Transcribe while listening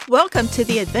Welcome to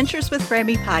the Adventures with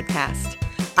Grammy podcast.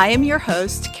 I am your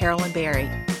host, Carolyn Berry.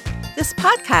 This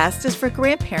podcast is for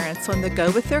grandparents on the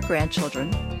go with their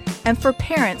grandchildren and for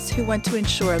parents who want to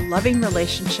ensure loving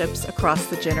relationships across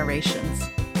the generations.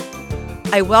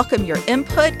 I welcome your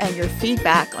input and your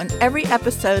feedback on every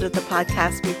episode of the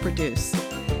podcast we produce.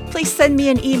 Please send me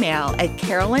an email at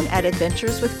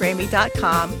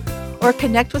carolyn@adventureswithgrammy.com or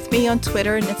connect with me on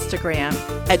Twitter and Instagram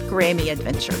at Grammy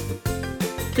Adventure.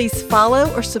 Please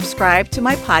follow or subscribe to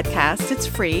my podcast. It's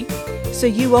free, so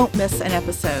you won't miss an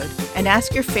episode, and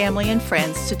ask your family and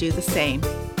friends to do the same.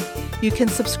 You can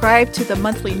subscribe to the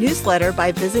monthly newsletter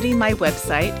by visiting my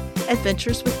website,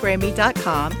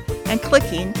 adventureswithgrammy.com, and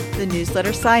clicking the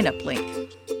newsletter sign-up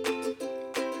link.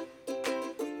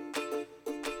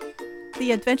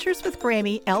 The Adventures with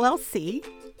Grammy LLC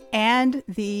and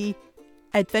the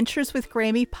Adventures with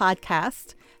Grammy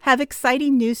podcast have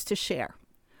exciting news to share.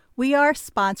 We are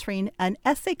sponsoring an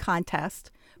essay contest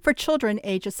for children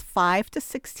ages 5 to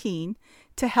 16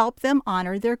 to help them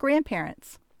honor their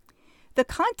grandparents. The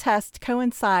contest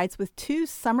coincides with two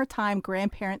summertime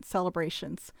grandparent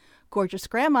celebrations, Gorgeous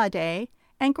Grandma Day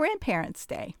and Grandparents'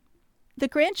 Day. The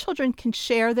grandchildren can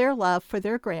share their love for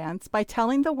their grands by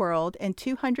telling the world in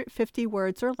 250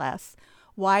 words or less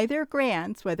why their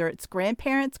grands, whether it's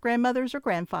grandparents, grandmothers, or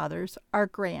grandfathers, are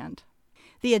grand.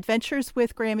 The Adventures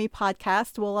with Grammy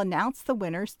podcast will announce the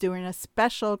winners during a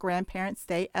special Grandparents'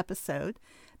 Day episode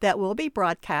that will be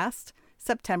broadcast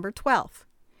September 12th.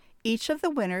 Each of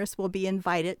the winners will be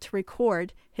invited to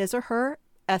record his or her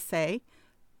essay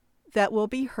that will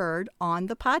be heard on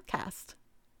the podcast.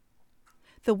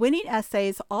 The winning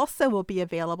essays also will be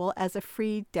available as a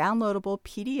free downloadable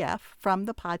PDF from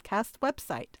the podcast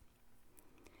website.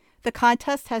 The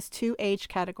contest has two age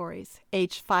categories,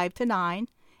 age 5 to 9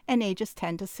 and ages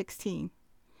 10 to 16.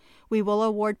 We will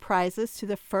award prizes to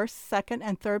the first, second,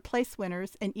 and third place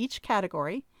winners in each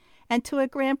category and to a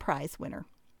grand prize winner.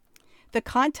 The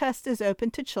contest is open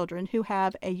to children who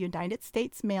have a United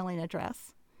States mailing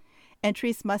address.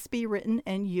 Entries must be written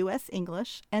in U.S.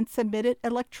 English and submitted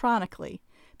electronically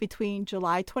between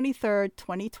July 23,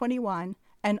 2021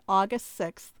 and August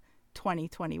 6,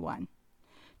 2021.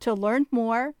 To learn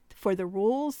more for the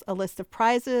rules, a list of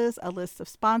prizes, a list of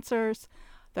sponsors,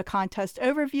 the contest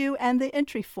overview, and the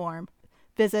entry form,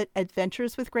 visit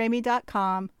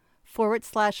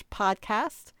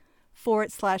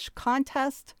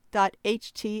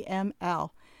adventureswithgrammy.com/podcast/contest.html.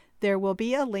 There will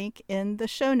be a link in the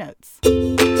show notes.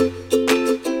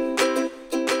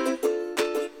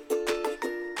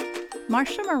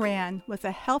 Marsha Moran was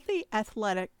a healthy,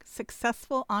 athletic,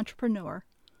 successful entrepreneur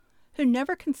who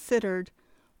never considered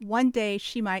one day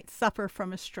she might suffer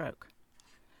from a stroke.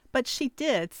 But she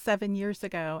did 7 years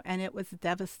ago, and it was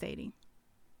devastating.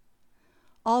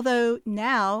 Although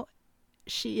now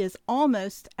she is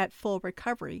almost at full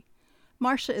recovery,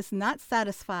 Marsha is not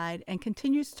satisfied and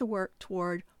continues to work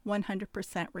toward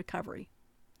 100% recovery.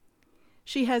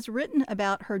 She has written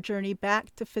about her journey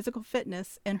back to physical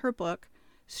fitness in her book,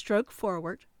 Stroke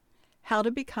Forward: How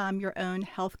to Become Your Own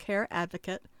Healthcare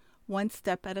Advocate, One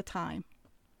Step at a Time.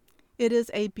 It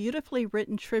is a beautifully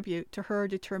written tribute to her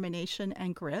determination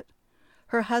and grit,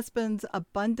 her husband's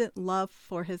abundant love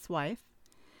for his wife,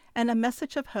 and a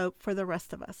message of hope for the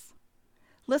rest of us.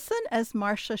 Listen as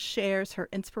Marsha shares her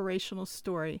inspirational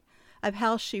story of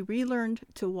how she relearned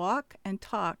to walk and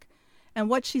talk and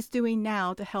what she's doing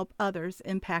now to help others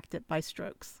impacted by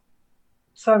strokes.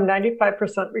 So I'm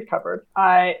 95% recovered.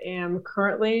 I am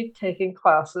currently taking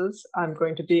classes. I'm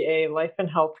going to be a life and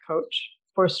health coach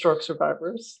for stroke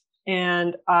survivors.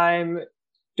 And I'm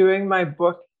doing my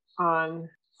book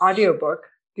on audiobook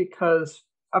because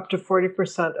up to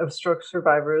 40% of stroke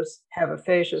survivors have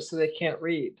aphasia, so they can't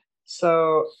read.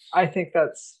 So I think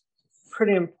that's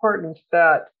pretty important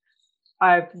that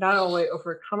I've not only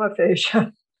overcome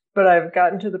aphasia, but I've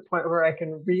gotten to the point where I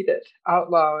can read it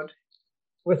out loud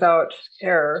without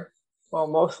error. Well,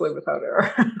 mostly without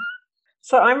error.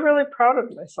 So I'm really proud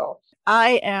of myself.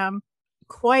 I am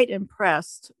quite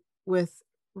impressed with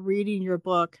reading your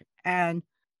book and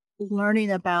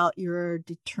learning about your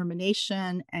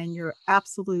determination and your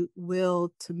absolute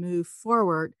will to move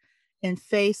forward in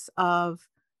face of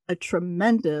a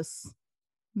tremendous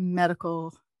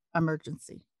medical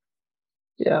emergency.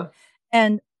 Yeah.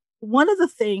 And one of the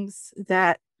things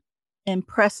that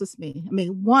impresses me,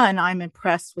 one, I'm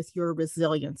impressed with your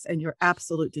resilience and your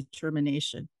absolute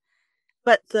determination.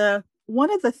 But one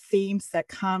of the themes that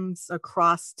comes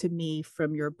across to me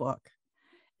from your book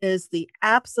is the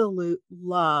absolute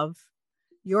love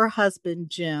your husband,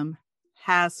 Jim,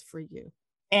 has for you.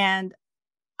 And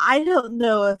I don't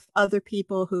know if other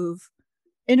people who've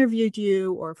interviewed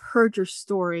you or have heard your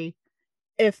story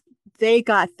if they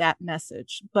got that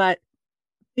message. But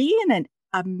being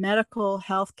a medical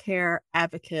healthcare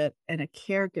advocate and a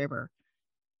caregiver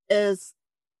is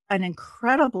an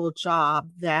incredible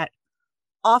job that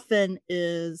often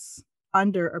is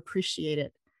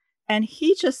underappreciated. And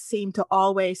he just seemed to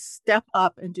always step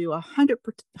up and do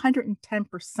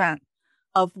 110%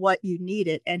 of what you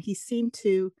needed. And he seemed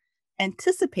to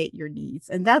anticipate your needs.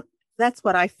 And that's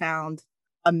what I found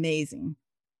amazing.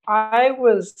 I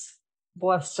was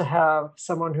blessed to have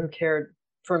someone who cared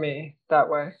for me that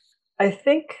way. I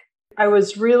think I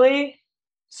was really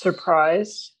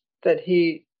surprised that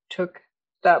he took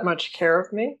that much care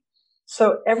of me.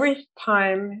 So every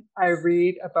time I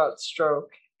read about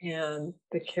stroke and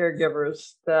the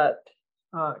caregivers that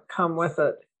come with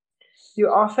it, you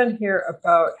often hear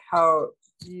about how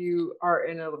you are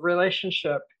in a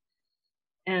relationship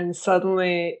and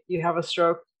suddenly you have a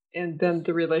stroke and then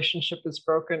the relationship is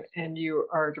broken and you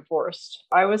are divorced.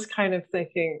 I was kind of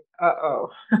thinking, uh-oh,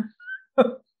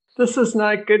 this is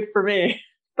not good for me.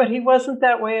 But he wasn't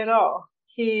that way at all.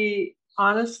 He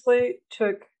honestly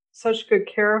took such good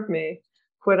care of me.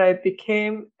 When I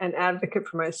became an advocate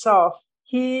for myself,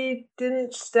 he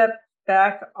didn't step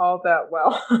back all that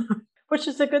well, which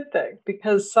is a good thing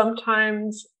because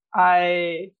sometimes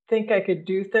I think I could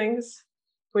do things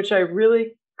which I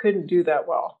really couldn't do that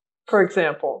well. For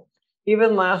example,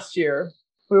 even last year,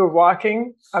 we were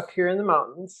walking up here in the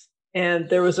mountains and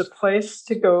there was a place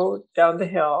to go down the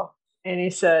hill. And he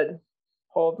said,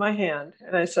 hold my hand.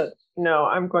 And I said, no,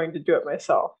 I'm going to do it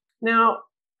myself. Now,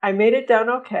 I made it down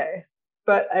okay,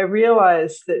 but I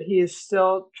realized that he is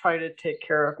still trying to take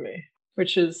care of me,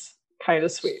 which is kind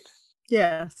of sweet.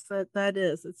 Yes, that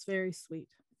is. It's very sweet.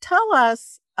 Tell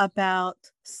us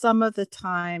about some of the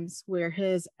times where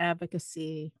his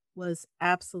advocacy was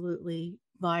absolutely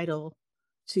vital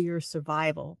to your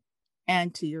survival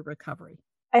and to your recovery.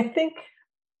 I think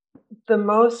the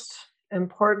most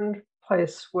important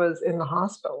place was in the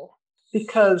hospital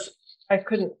because I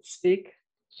couldn't speak.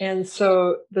 And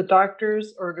so the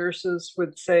doctors or nurses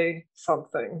would say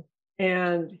something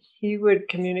and he would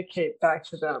communicate back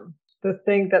to them the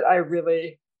thing that I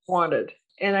really wanted.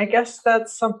 And I guess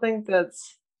that's something that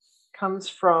comes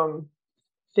from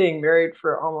being married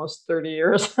for almost 30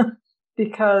 years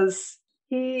because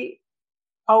he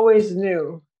always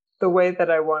knew the way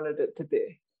that I wanted it to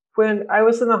be. When I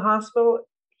was in the hospital,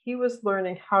 he was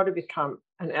learning how to become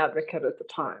an advocate at the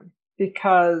time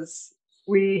because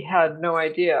we had no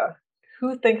idea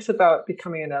who thinks about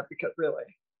becoming an advocate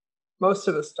really. Most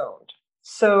of us don't.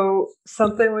 So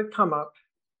something would come up.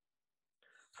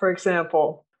 For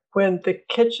example, when the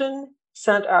kitchen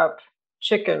sent up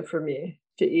chicken for me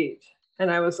to eat and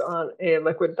I was on a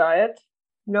liquid diet,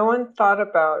 no one thought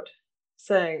about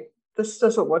saying, this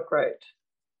doesn't look right,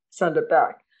 send it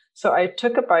back. So I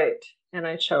took a bite and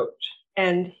I choked.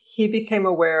 And he became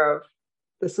aware of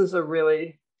this is a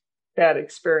really bad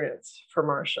experience for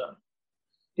Marcia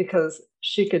because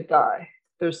she could die.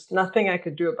 There's nothing I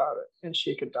could do about it and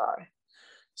she could die.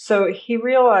 So he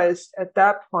realized at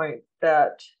that point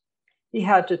that he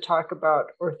had to talk about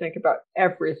or think about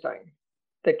everything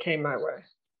that came my way.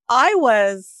 I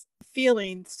was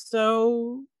feeling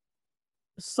so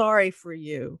sorry for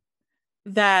you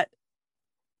that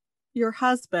your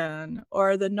husband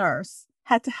or the nurse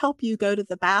had to help you go to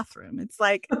the bathroom. It's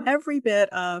like every bit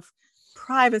of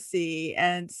privacy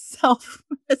and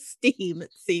self-esteem,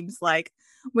 it seems like,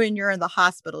 when you're in the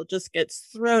hospital just gets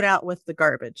thrown out with the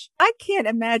garbage. I can't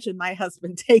imagine my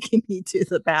husband taking me to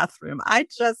the bathroom. I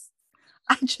just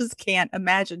can't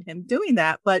imagine him doing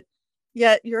that. But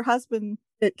yet your husband,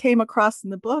 it came across in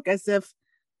the book as if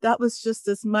that was just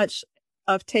as much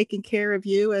of taking care of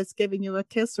you as giving you a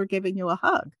kiss or giving you a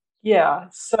hug. Yeah.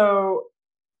 So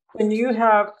when you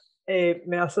have a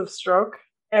massive stroke,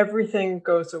 everything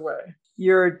goes away.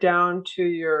 You're down to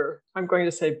your, I'm going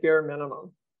to say bare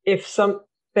minimum. If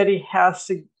somebody has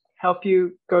to help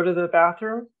you go to the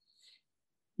bathroom,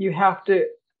 you have to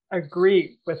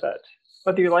agree with it.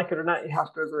 Whether you like it or not, you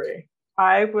have to agree.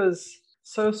 I was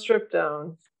so stripped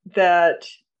down that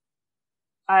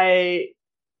I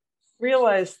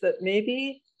realized that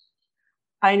maybe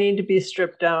I need to be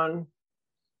stripped down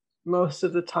most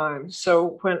of the time.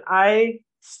 So when I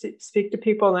speak to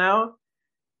people now,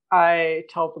 I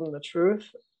tell them the truth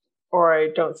or I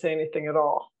don't say anything at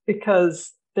all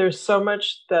because there's so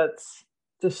much that's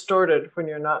distorted when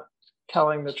you're not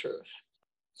telling the truth.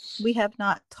 We have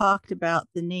not talked about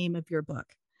the name of your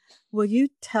book. Will you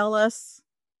tell us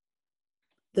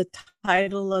the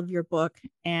title of your book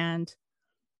and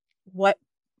what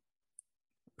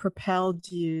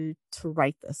propelled you to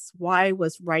write this? Why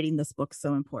was writing this book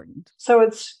so important? So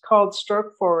it's called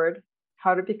Stroke Forward: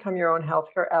 How to Become Your Own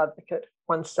Healthcare Advocate,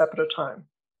 One Step at a Time.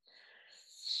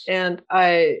 And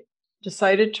I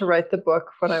decided to write the book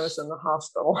when I was in the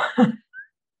hospital.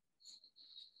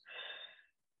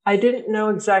 I didn't know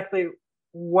exactly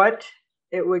what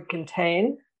it would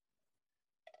contain,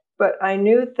 but I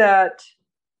knew that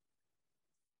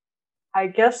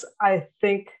I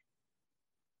think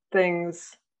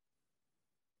things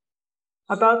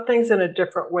about things in a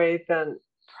different way than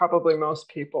probably most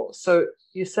people. So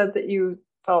you said that you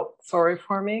felt sorry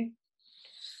for me.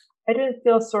 I didn't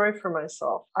feel sorry for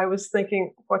myself. I was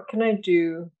thinking, what can I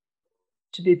do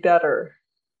to be better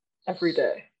every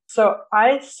day? So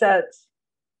I set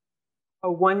a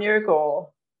 1-year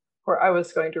goal where I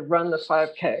was going to run the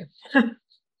 5K.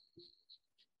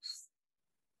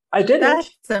 I didn't.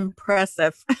 That's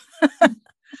impressive.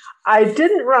 I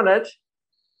didn't run it,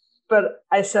 but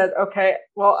I said, okay,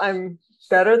 well, I'm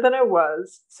better than I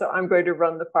was, so I'm going to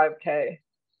run the 5K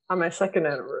on my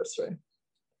 2nd anniversary.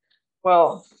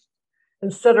 Well,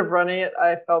 instead of running it,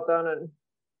 I fell down and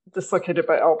dislocated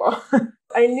my elbow.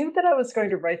 I knew that I was going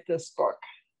to write this book.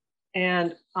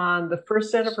 And on the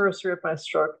 1st anniversary of my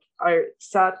stroke, I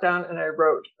sat down and I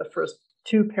wrote the first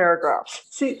 2 paragraphs.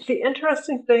 See, the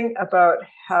interesting thing about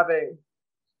having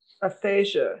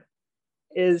aphasia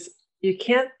is you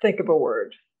can't think of a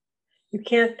word. You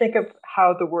can't think of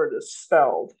how the word is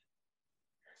spelled.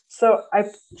 So I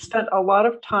spent a lot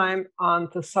of time on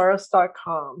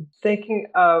thesaurus.com thinking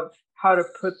of how to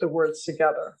put the words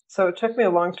together. So it took me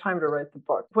a long time to write the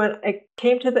book. When I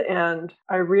came to the end,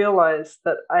 I realized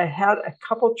that I had a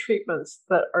couple treatments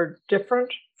that are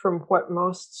different from what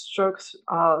most stroke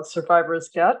survivors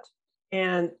get.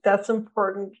 And that's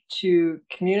important to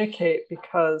communicate,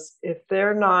 because if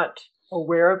they're not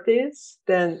aware of these,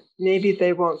 then maybe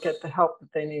they won't get the help that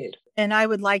they need. And I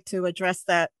would like to address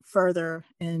that further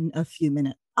in a few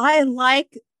minutes. I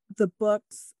like the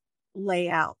book's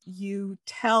layout. You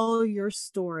tell your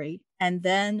story and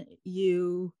then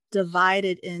you divide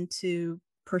it into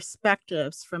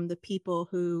perspectives from the people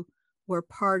who were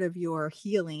part of your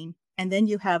healing. And then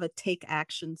you have a take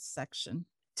action section.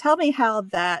 Tell me how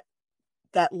that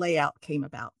layout came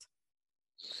about.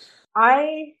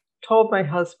 I told my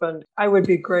husband I would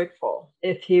be grateful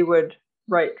if he would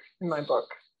write in my book,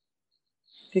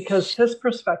 because his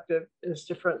perspective is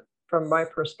different from my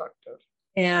perspective.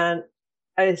 And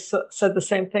I said the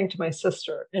same thing to my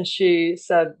sister, and she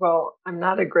said, well, I'm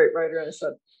not a great writer. And I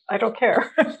said, I don't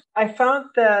care. I found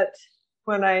that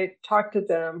when I talked to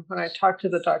them, when I talked to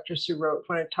the doctors who wrote,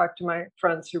 when I talked to my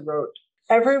friends who wrote,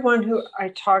 everyone who I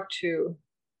talked to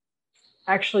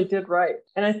actually did write.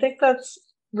 And I think that's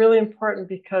really important,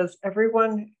 because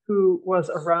everyone who was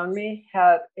around me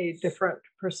had a different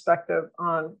perspective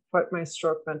on what my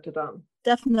stroke meant to them.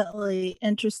 Definitely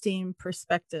interesting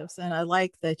perspectives. And I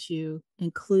like that you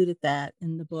included that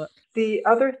in the book. The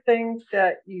other thing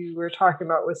that you were talking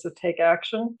about was the take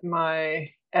action. My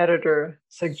editor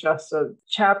suggested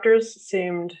chapters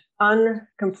seemed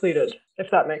uncompleted,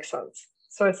 if that makes sense.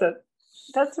 So I said,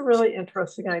 that's a really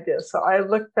interesting idea. So I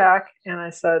looked back and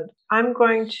I said, I'm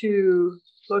going to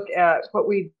look at what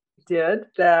we did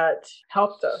that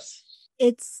helped us.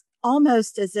 It's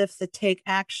almost as if the take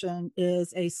action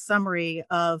is a summary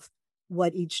of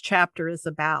what each chapter is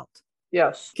about.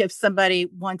 Yes. If somebody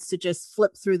wants to just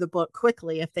flip through the book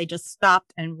quickly, if they just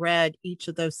stopped and read each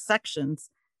of those sections,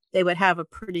 they would have a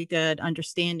pretty good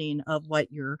understanding of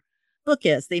what your book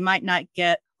is. They might not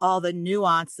get all the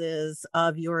nuances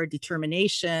of your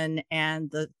determination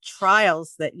and the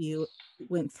trials that you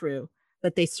went through,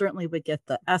 but they certainly would get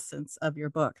the essence of your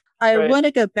book. I want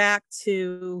to go back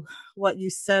to what you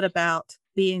said about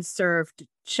being served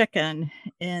chicken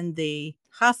in the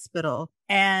hospital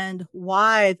and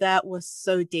why that was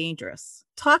so dangerous.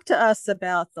 Talk to us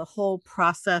about the whole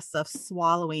process of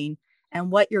swallowing and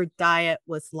what your diet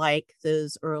was like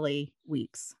those early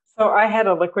weeks. So I had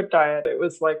a liquid diet. It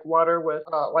was like water with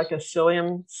like a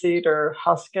psyllium seed or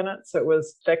husk in it. So it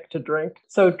was thick to drink.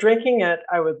 So drinking it,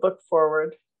 I would look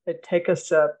forward, I'd take a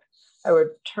sip, I would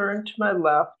turn to my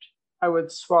left, I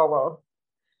would swallow,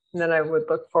 and then I would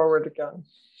look forward again.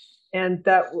 And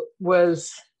that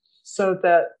was so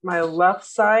that my left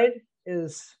side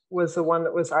was the one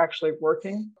that was actually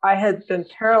working. I had been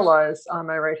paralyzed on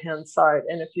my right-hand side.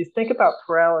 And if you think about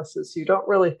paralysis, you don't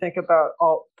really think about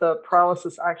all the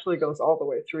paralysis actually goes all the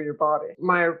way through your body.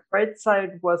 My right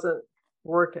side wasn't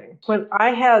working. When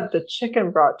I had the chicken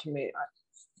brought to me,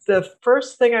 the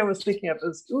first thing I was thinking of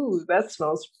is, ooh, that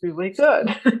smells really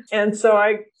good. And so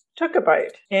I took a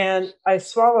bite and I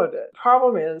swallowed it.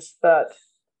 Problem is that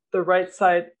the right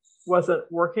side wasn't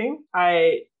working,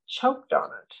 I choked on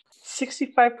it.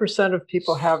 65% of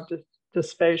people have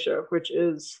dysphagia, which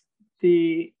is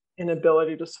the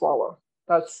inability to swallow.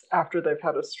 That's after they've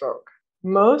had a stroke.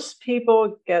 Most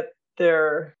people get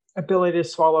their ability to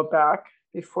swallow back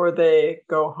before they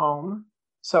go home.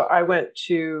 So I went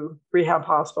to rehab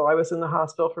hospital. I was in the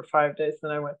hospital for 5 days,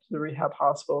 then I went to the rehab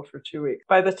hospital for 2 weeks.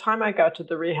 By the time I got to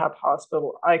the rehab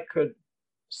hospital, I could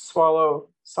swallow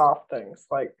soft things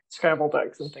like scrambled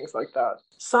eggs and things like that.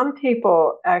 Some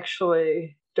people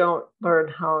actually don't learn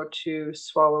how to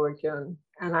swallow again.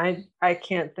 And I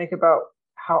can't think about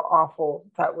how awful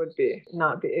that would be,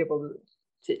 not be able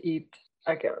to eat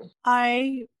again.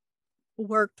 I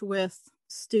worked with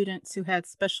students who had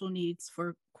special needs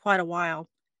for quite a while.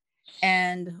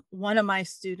 And one of my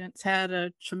students had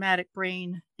a traumatic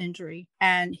brain injury,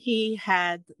 and he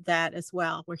had that as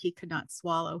well, where he could not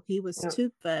swallow. He was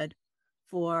tube fed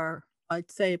for, I'd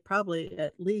say, probably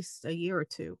at least a year or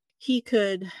two. He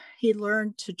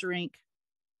learned to drink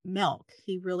milk.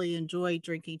 He really enjoyed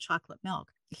drinking chocolate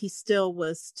milk. He still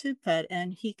was tube fed,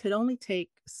 and he could only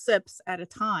take sips at a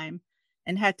time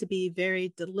and had to be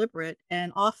very deliberate.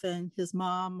 And often his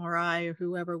mom or I or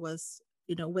whoever was,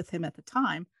 with him at the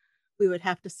time, we would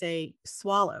have to say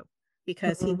swallow,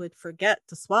 because he would forget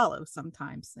to swallow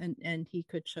sometimes, and he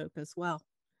could choke as well.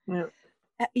 Yeah.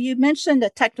 You mentioned a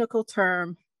technical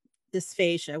term,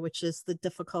 dysphagia, which is the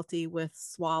difficulty with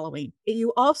swallowing.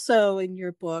 You also, in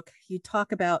your book, you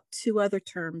talk about two other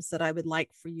terms that I would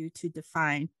like for you to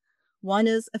define. One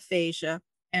is aphasia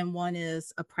and one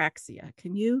is apraxia.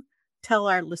 Can you tell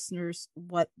our listeners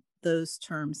what those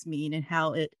terms mean and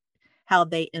how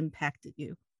they impacted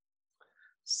you?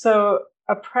 So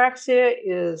apraxia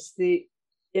is the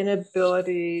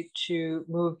inability to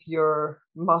move your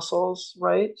muscles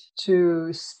right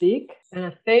to speak. And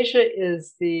aphasia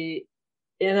is the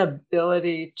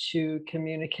inability to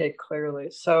communicate clearly.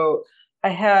 So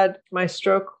my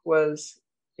stroke was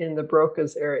in the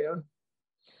Broca's area.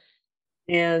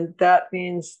 And that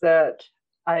means that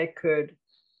I could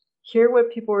hear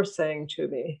what people were saying to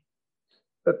me,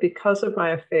 but because of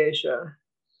my aphasia,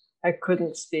 I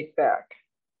couldn't speak back.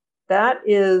 That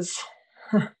is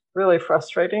really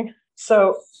frustrating.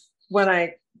 So when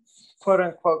I, quote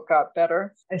unquote, got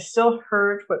better, I still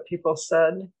heard what people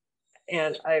said,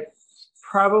 and I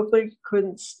probably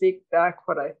couldn't speak back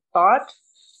what I thought,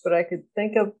 but I could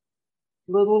think of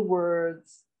little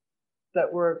words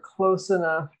that were close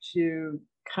enough to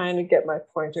kind of get my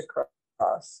point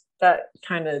across. That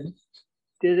kind of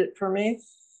did it for me.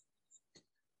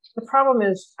 The problem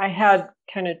is I had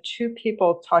kind of two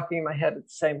people talking in my head at the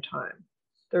same time.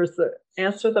 There's the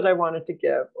answer that I wanted to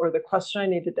give, or the question I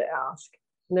needed to ask.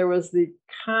 And there was the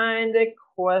kind of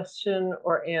question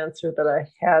or answer that I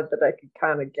had that I could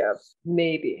kind of give,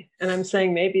 maybe. And I'm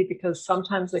saying maybe because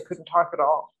sometimes I couldn't talk at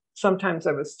all. Sometimes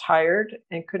I was tired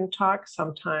and couldn't talk.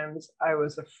 Sometimes I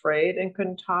was afraid and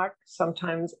couldn't talk.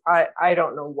 Sometimes I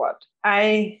don't know what.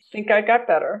 I think I got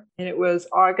better. And it was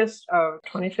August of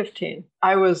 2015.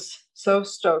 I was so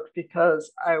stoked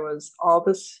because I was all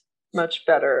this much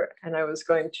better and I was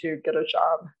going to get a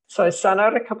job. So I sent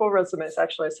out a couple of resumes.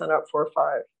 Actually, I sent out 4 or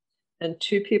 5. And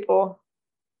 2 people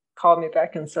called me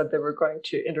back and said they were going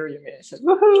to interview me. I said,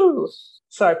 woohoo!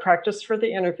 So I practiced for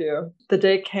the interview. The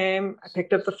day came, I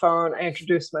picked up the phone, I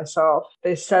introduced myself.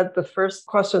 They said the first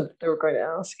question that they were going to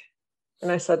ask,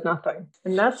 and I said nothing.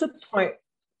 And that's the point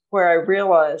where I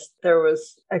realized there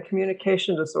was a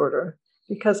communication disorder,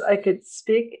 because I could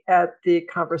speak at the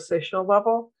conversational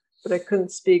level, but I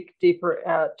couldn't speak deeper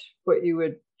at what you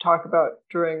would talk about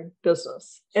during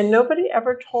business. And nobody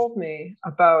ever told me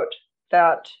about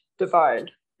that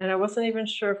divide. And I wasn't even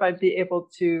sure if I'd be able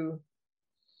to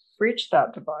breach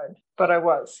that divide, but I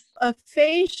was.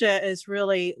 Aphasia is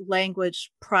really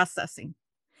language processing.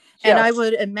 And yes. I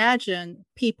would imagine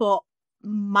people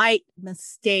might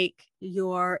mistake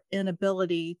your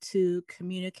inability to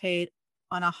communicate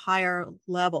on a higher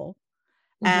level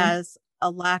as a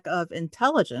lack of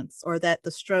intelligence, or that the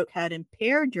stroke had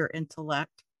impaired your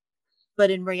intellect.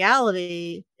 But in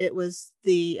reality, it was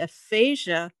the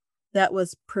aphasia that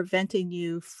was preventing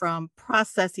you from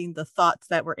processing the thoughts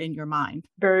that were in your mind.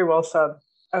 Very well said.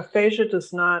 Aphasia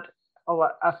does not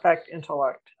affect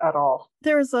intellect at all.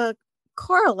 There's a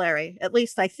corollary, at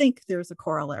least I think there's a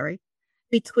corollary,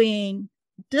 between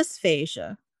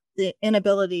dysphagia, the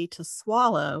inability to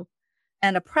swallow,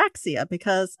 and apraxia,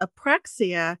 because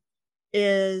apraxia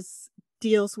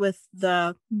deals with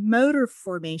the motor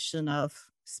formation of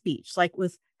speech, like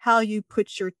with how you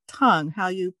put your tongue, how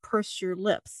you purse your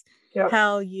lips,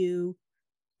 how you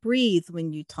breathe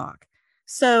when you talk.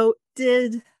 So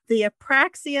did the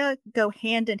apraxia go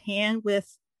hand in hand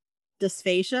with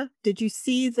dysphagia? Did you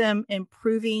see them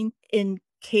improving in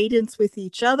cadence with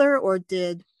each other, or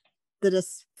did the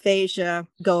dysphagia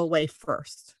go away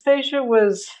first? Dysphagia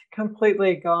was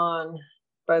completely gone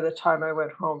by the time I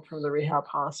went home from the rehab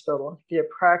hospital. The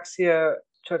apraxia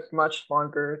took much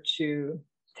longer to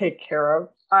take care of.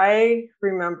 I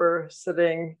remember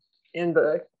sitting in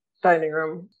the dining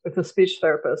room with a speech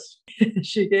therapist.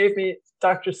 She gave me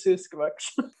Dr. Seuss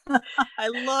books. I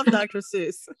love Dr.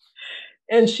 Seuss.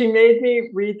 And she made me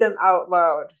read them out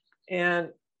loud. And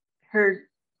her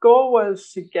goal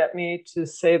was to get me to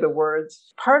say the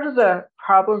words. Part of the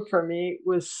problem for me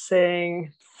was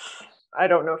saying, I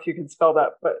don't know if you can spell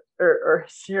that, but or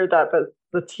hear that, but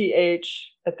the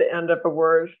TH at the end of a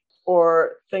word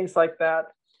or things like that.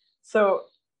 So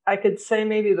I could say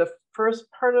maybe the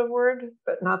first part of the word,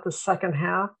 but not the second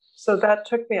half. So that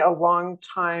took me a long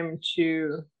time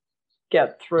to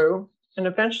get through. And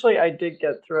eventually I did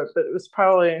get through it, but it was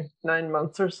probably 9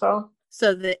 months or so.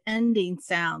 So the ending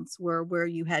sounds were where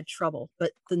you had trouble,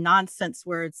 but the nonsense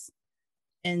words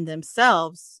in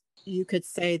themselves, you could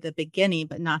say the beginning,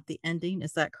 but not the ending.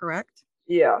 Is that correct?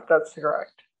 Yeah, that's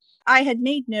correct. I had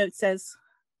made notes as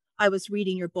I was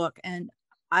reading your book, and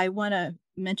I want to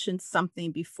mention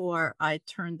something before I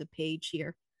turn the page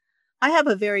here. I have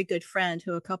a very good friend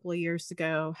who a couple of years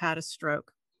ago had a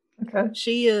stroke. Okay.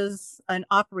 She is an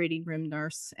operating room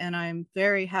nurse, and I'm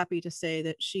very happy to say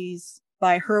that she's,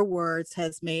 by her words,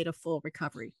 has made a full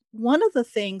recovery. One of the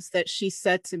things that she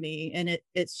said to me, and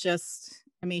it's just,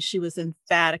 I mean, she was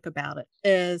emphatic about it,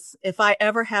 is if I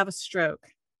ever have a stroke,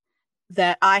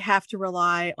 that I have to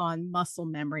rely on muscle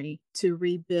memory to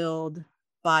rebuild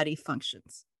body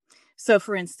functions. So,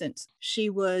 for instance, she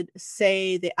would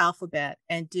say the alphabet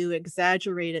and do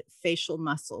exaggerated facial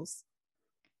muscles,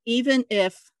 even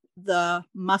if the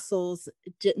muscles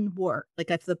didn't work,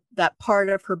 like if that part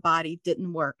of her body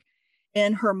didn't work.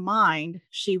 In her mind,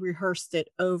 she rehearsed it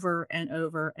over and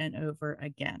over and over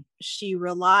again. She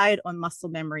relied on muscle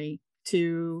memory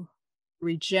to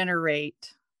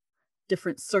regenerate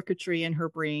different circuitry in her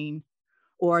brain,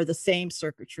 or the same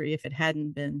circuitry if it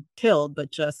hadn't been killed,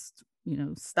 but just,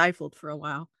 stifled for a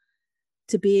while,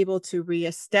 to be able to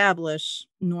reestablish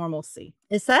normalcy.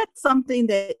 Is that something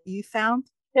that you found?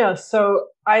 Yeah, so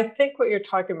I think what you're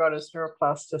talking about is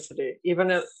neuroplasticity. Even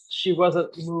if she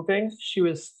wasn't moving, she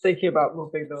was thinking about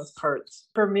moving those parts.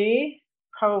 For me,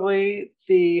 probably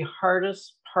the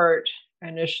hardest part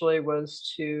initially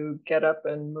was to get up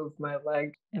and move my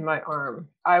leg and my arm.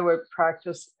 I would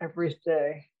practice every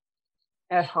day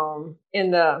at home, in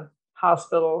the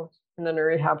hospital, in the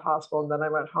rehab hospital, and then I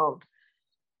went home.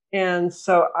 And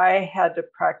so I had to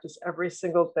practice every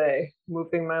single day,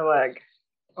 moving my leg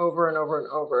over and over and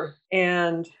over.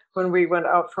 And when we went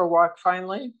out for a walk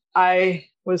finally, I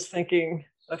was thinking,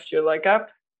 lift your leg up,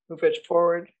 move it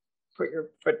forward, put your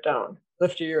foot down.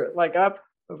 Lift your leg up,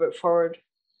 move it forward,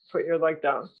 put your leg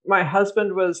down. My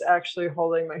husband was actually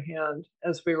holding my hand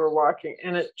as we were walking,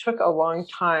 and it took a long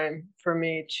time for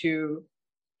me to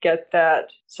get that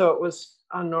so it was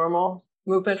a normal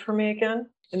movement for me again.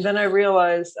 And then I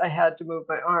realized I had to move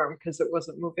my arm because it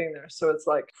wasn't moving there. So it's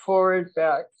like forward,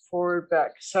 back, forward,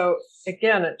 back. So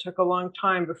again, it took a long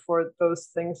time before those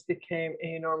things became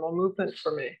a normal movement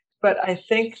for me. But I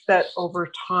think that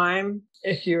over time,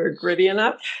 if you're gritty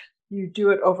enough, you do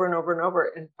it over and over and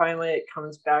over, and finally it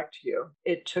comes back to you.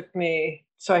 It took me,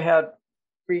 so I had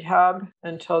rehab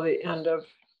until the end of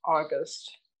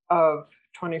August of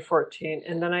 2014.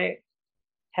 And then I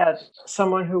had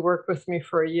someone who worked with me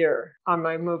for a year on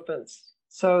my movements,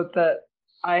 so that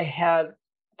I had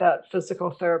that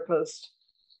physical therapist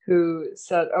who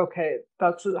said, okay,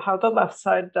 that's how the left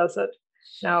side does it.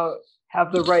 Now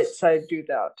have the right side do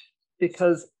that,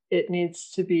 because it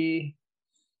needs to be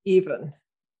even.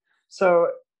 So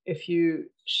if you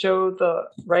show the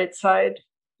right side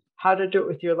how to do it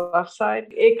with your left side,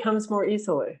 it comes more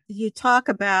easily. You talk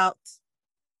about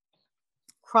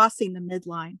crossing the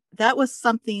midline. That was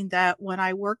something that when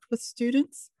I worked with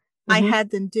students, I had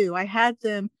them do. I had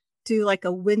them do like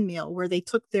a windmill where they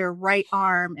took their right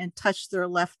arm and touched their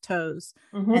left toes,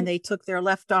 and they took their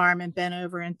left arm and bent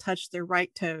over and touched their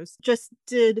right toes. Just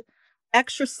did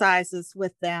exercises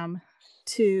with them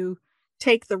to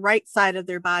take the right side of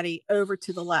their body over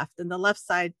to the left and the left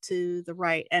side to the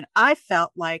right. And I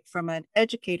felt like, from an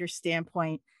educator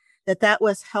standpoint, that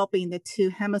was helping the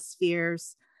two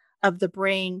hemispheres of the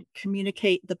brain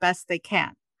communicate the best they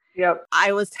can. Yep.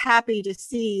 I was happy to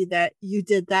see that you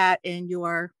did that in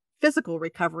your physical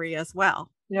recovery as well.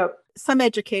 Yep. Some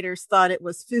educators thought it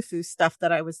was foo-foo stuff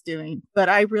that I was doing, but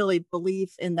I really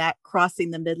believe in that crossing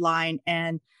the midline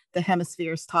and the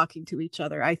hemispheres talking to each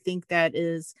other. I think that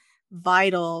is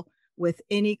vital with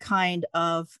any kind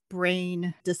of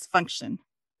brain dysfunction,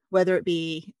 whether it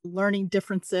be learning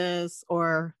differences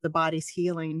or the body's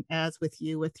healing, as with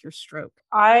you with your stroke.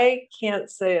 I can't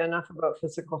say enough about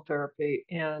physical therapy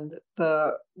and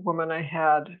the woman I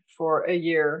had for a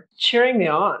year cheering me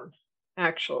on,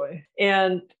 actually.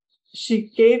 And she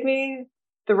gave me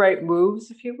the right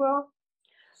moves, if you will,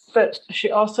 but she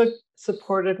also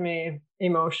supported me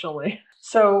emotionally.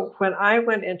 So when I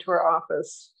went into her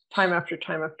office time after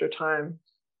time after time,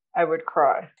 I would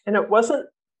cry. And it wasn't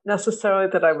necessarily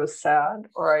that I was sad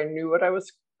or I knew what I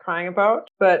was crying about,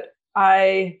 but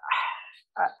I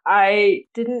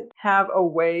didn't have a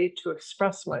way to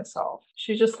express myself.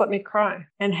 She just let me cry.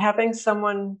 And having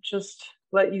someone just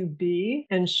let you be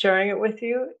and sharing it with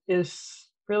you is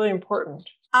really important.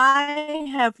 I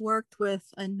have worked with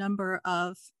a number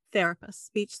of therapists,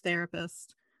 speech therapists,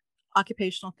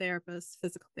 occupational therapists,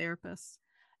 physical therapists,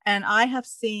 and I have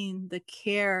seen the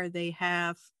care they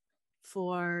have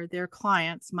for their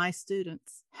clients. My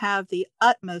students have the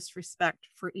utmost respect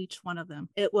for each one of them.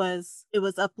 It was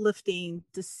uplifting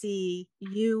to see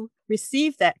you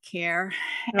receive that care.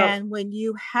 Yep. And when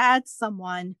you had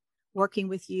someone working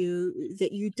with you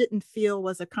that you didn't feel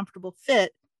was a comfortable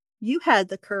fit, you had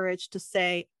the courage to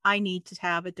say, I need to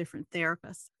have a different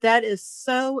therapist. That is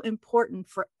so important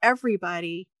for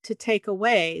everybody to take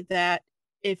away, that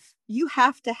if you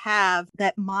have to have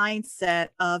that mindset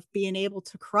of being able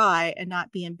to cry and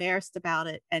not be embarrassed about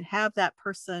it and have that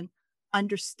person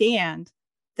understand,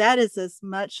 that is as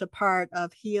much a part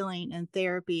of healing and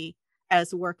therapy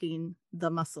as working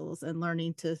the muscles and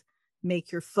learning to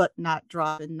make your foot not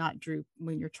drop and not droop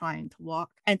when you're trying to walk.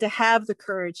 And to have the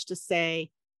courage to say,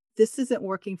 this isn't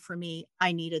working for me,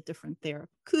 I need a different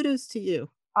therapist. Kudos to you.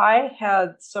 I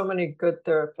had so many good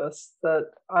therapists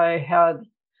that I had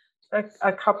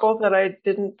a couple that I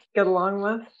didn't get along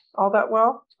with all that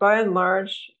well. By and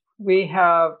large, we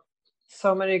have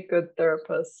so many good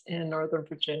therapists in Northern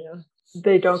Virginia.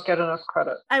 They don't get enough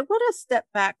credit. I want to step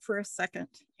back for a second.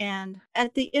 And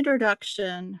at the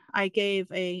introduction, I gave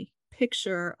a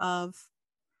picture of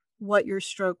what your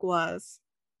stroke was.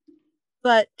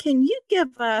 But can you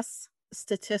give us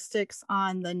statistics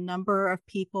on the number of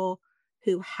people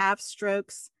who have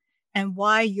strokes and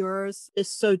why yours is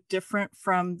so different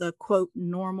from the quote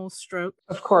normal stroke?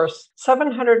 Of course,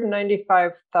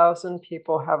 795,000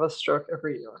 people have a stroke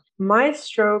every year. My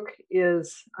stroke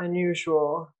is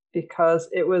unusual because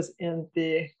it was in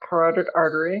the carotid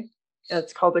artery.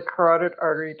 It's called the carotid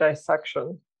artery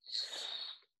dissection.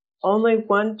 Only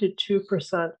 1% to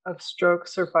 2% of stroke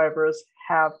survivors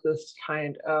have this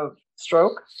kind of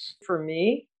stroke. For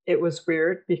me, it was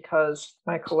weird because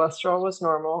my cholesterol was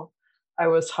normal. I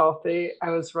was healthy. I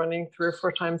was running 3 or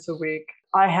 4 times a week.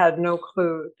 I had no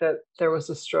clue that there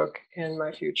was a stroke in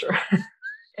my future.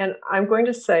 And I'm going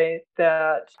to say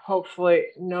that hopefully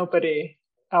nobody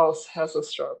else has a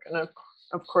stroke. And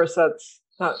of course, that's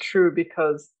not true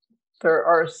because there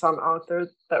are some out there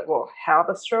that will have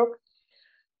a stroke.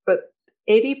 But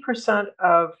 80%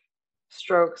 of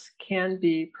strokes can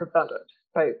be prevented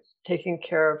by taking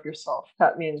care of yourself.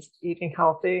 That means eating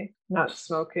healthy, not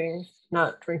smoking,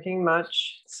 not drinking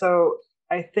much. So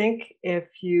I think if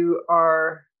you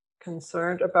are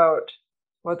concerned about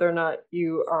whether or not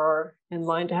you are in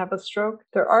line to have a stroke,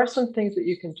 there are some things that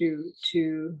you can do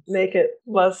to make it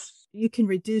less. You can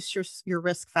reduce your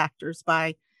risk factors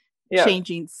by Yeah.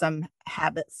 changing some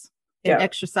habits in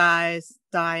exercise,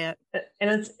 diet.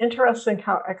 And it's interesting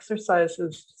how exercise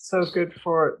is so good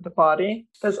for the body,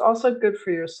 but it's also good for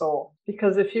your soul.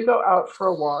 Because if you go out for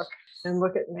a walk and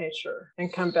look at nature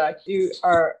and come back, you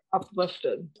are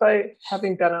uplifted by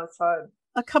having been outside.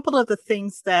 A couple of the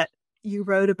things that you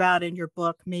wrote about in your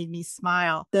book made me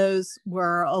smile. Those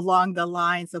were along the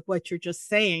lines of what you're just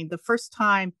saying. The first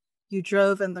time you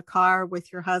drove in the car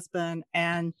with your husband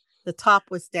and the top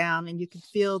was down and you could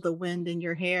feel the wind in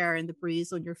your hair and the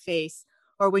breeze on your face,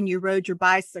 or when you rode your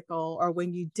bicycle, or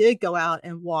when you did go out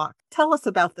and walk. Tell us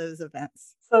about those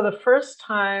events. So the first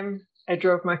time I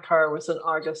drove my car was in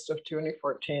August of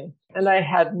 2014, and I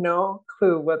had no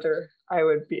clue whether I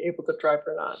would be able to drive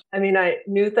or not. I mean, I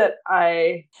knew that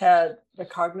I had the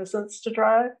cognizance to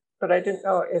drive, but I didn't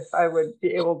know if I would be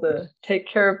able to take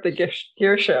care of the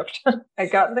gear shift. I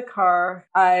got in the car,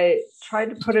 I tried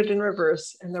to put it in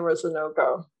reverse, and there was a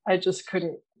no-go. I just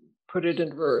couldn't put it in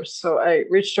reverse. So I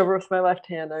reached over with my left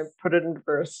hand, I put it in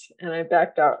reverse, and I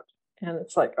backed out. And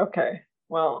it's like, okay,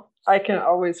 well, I can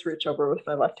always reach over with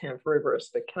my left hand for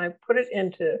reverse, but can I put it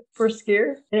into first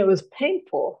gear? And it was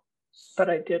painful. but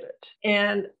I did it.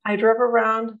 And I drove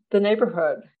around the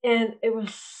neighborhood, and it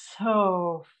was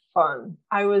so fun.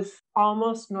 I was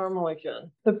almost normal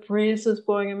again. The breeze was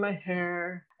blowing in my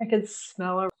hair. I could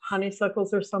smell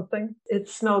honeysuckles or something. It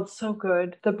smelled so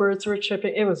good. The birds were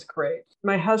chirping. It was great.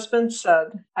 My husband said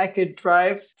I could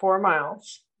drive 4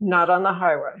 miles, not on the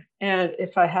highway. And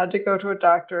if I had to go to a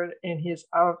doctor and he's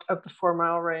out of the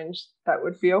 4-mile range, that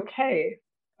would be okay.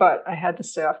 But I had to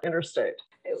stay off interstate.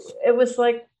 It was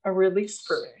like a release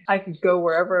for me. I could go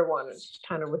wherever I wanted,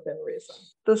 kind of within reason.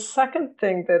 The second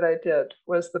thing that I did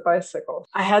was the bicycle.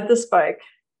 I had this bike,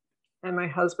 and my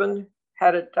husband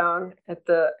had it down at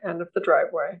the end of the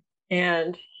driveway,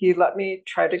 and he let me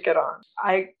try to get on.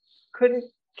 I couldn't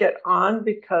get on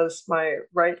because my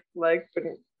right leg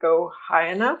wouldn't go high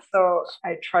enough. So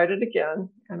I tried it again,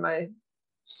 and my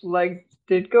leg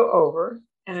did go over,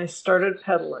 and I started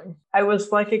pedaling. I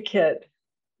was like a kid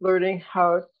learning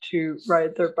how to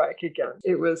ride their bike again.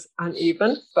 It was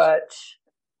uneven, but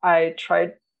I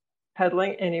tried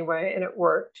pedaling anyway, and it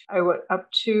worked. I went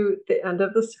up to the end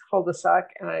of the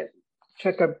cul-de-sac, and I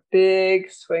took a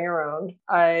big swing around.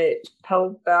 I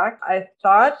pedaled back. I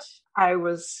thought I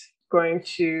was going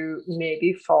to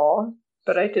maybe fall,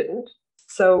 but I didn't.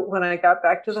 So when I got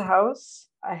back to the house,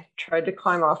 I tried to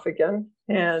climb off again.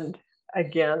 And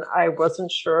again, I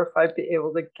wasn't sure if I'd be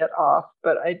able to get off,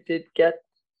 but I did get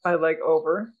my leg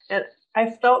over. And I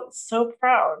felt so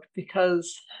proud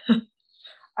because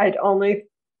I'd only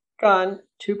gone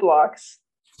 2 blocks,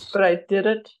 but I did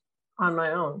it on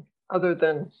my own, other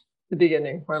than the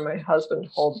beginning where my husband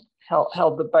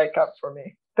held the bike up for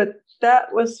me. But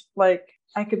that was like,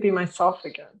 I could be myself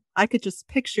again. I could just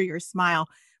picture your smile.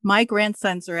 My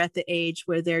grandsons are at the age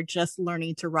where they're just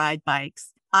learning to ride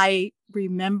bikes. I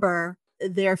remember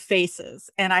their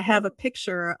faces, and I have a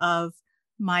picture of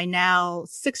my now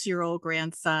 6-year-old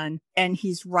grandson, and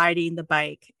he's riding the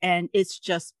bike, and it's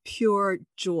just pure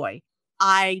joy.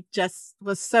 I just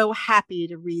was so happy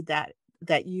to read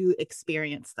that you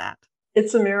experienced that.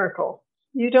 It's a miracle.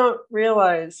 You don't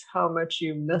realize how much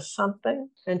you miss something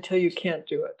until you can't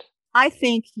do it. I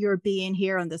think your being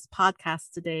here on this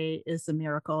podcast today is a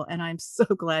miracle, and I'm so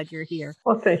glad you're here.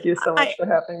 Well, thank you so much for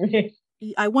having me.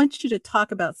 I want you to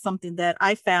talk about something that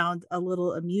I found a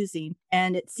little amusing,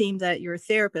 and it seemed that your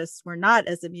therapists were not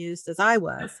as amused as I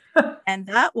was. And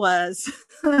that was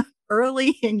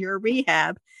early in your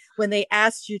rehab when they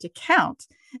asked you to count.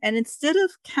 And instead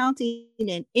of counting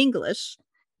in English,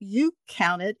 you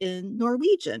counted in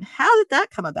Norwegian. How did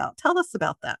that come about? Tell us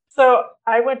about that. So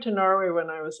I went to Norway when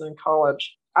I was in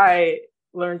college. I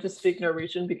learned to speak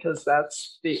Norwegian because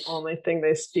that's the only thing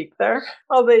they speak there.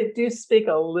 Well, they do speak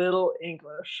a little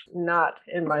English, not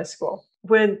in my school.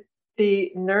 When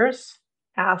the nurse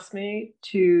asked me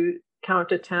to count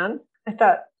to 10, I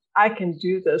thought, I can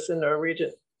do this in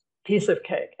Norwegian. Piece of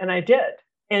cake. And I did.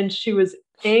 And she was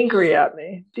angry at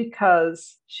me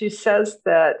because she says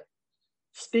that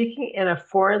speaking in a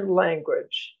foreign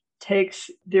language takes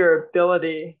their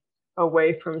ability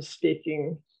away from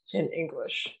speaking in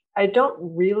English. I don't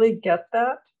really get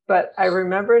that, but I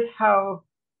remembered how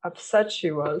upset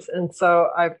she was. And so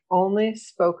I've only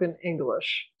spoken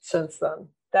English since then.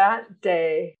 That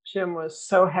day, Jim was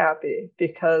so happy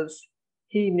because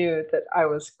he knew that I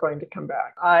was going to come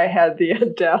back. I had the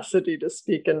audacity to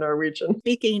speak in Norwegian.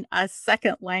 Speaking a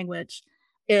second language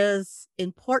is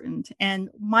important. And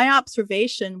my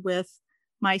observation with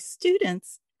my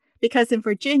students, because in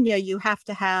Virginia, you have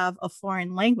to have a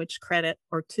foreign language credit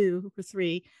or 2 or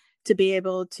 3 to be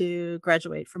able to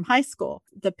graduate from high school.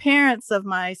 The parents of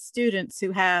my students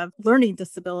who have learning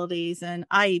disabilities and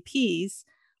IEPs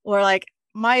were like,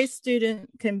 my student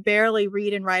can barely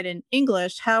read and write in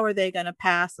English. How are they going to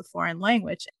pass a foreign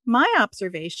language? My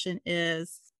observation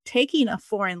is taking a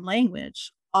foreign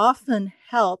language often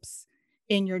helps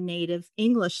in your native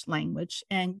English language,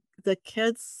 and the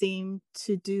kids seem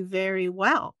to do very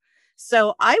well.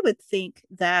 So I would think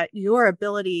that your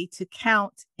ability to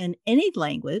count in any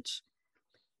language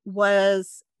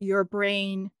was your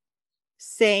brain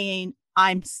saying,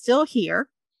 I'm still here.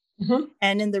 Mm-hmm.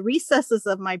 And in the recesses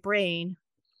of my brain,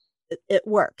 it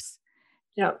works.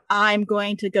 Yeah. I'm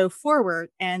going to go forward,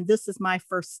 and this is my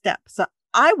first step. So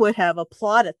I would have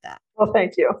applauded that. Well,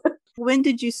 thank you. When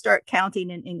did you start counting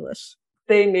in English?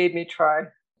 They made me try.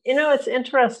 You know, it's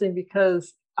interesting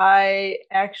because I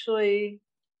actually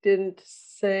didn't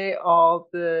say all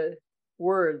the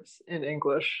words in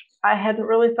English. I hadn't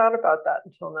really thought about that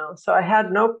until now. So I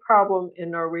had no problem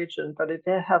in Norwegian, but I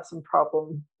did have some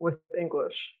problem with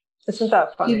English. Isn't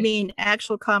that funny? You mean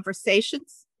actual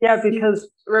conversations? Yeah, because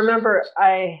remember,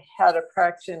 I had a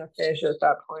practicing aphasia at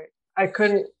that point. I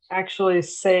couldn't actually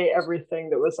say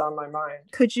everything that was on my mind.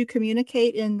 Could you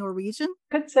communicate in Norwegian?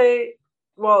 Could say,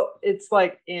 well, it's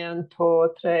like en, to,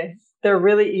 tre. They're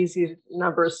really easy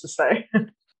numbers to say.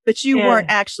 But you And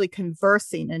weren't actually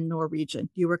conversing in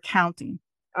Norwegian. You were counting.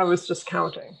 I was just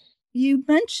counting. You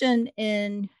mentioned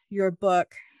in your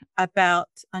book about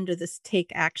under this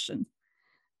take action,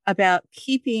 about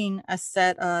keeping a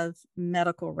set of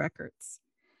medical records.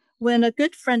 When a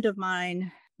good friend of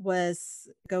mine was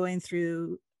going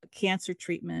through cancer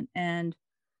treatment and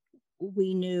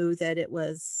we knew that it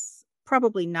was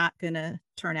probably not going to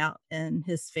turn out in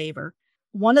his favor,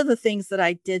 one of the things that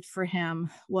I did for him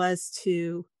was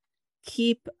to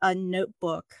keep a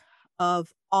notebook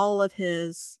of all of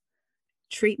his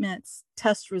treatments,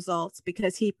 test results,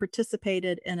 because he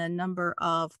participated in a number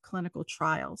of clinical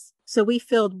trials. So we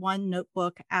filled one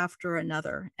notebook after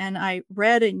another. And I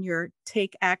read in your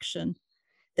Take Action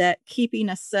that keeping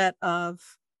a set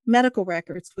of medical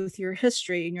records with your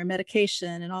history and your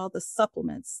medication and all the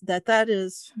supplements, that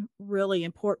is really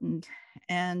important,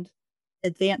 and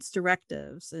advanced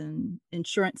directives and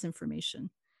insurance information.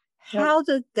 Yep. How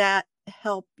did that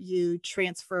help you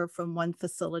transfer from one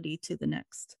facility to the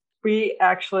next? We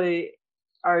actually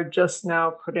are just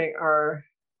now putting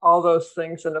all those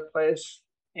things into place,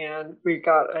 and we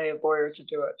got a lawyer to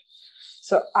do it.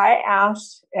 So I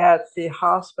asked at the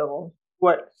hospital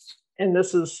and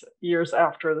this is years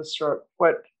after the stroke,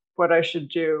 what I should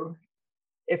do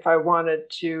if I wanted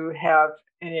to have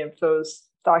any of those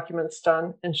documents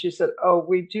done. And she said, oh,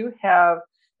 we do have,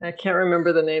 and I can't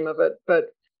remember the name of it,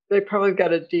 but they probably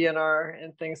got a DNR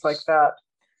and things like that.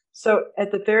 So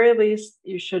at the very least,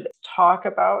 you should talk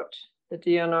about the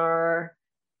DNR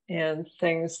and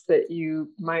things that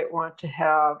you might want to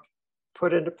have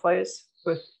put into place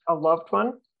with a loved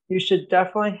one. You should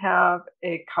definitely have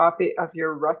a copy of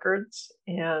your records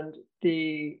and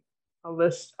a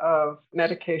list of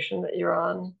medication that you're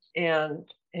on and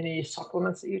any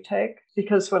supplements that you take.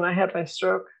 Because when I had my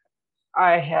stroke,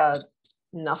 I had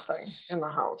nothing in the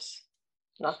house,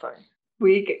 nothing.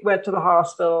 We went to the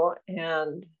hospital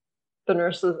and the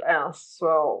nurses asked,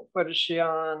 well, what is she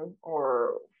on?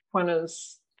 Or when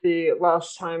is the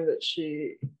last time that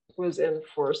she was in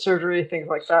for surgery, things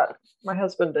like that. My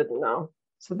husband didn't know.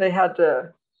 So they had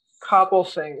to cobble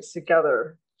things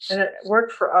together. And it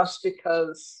worked for us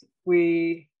because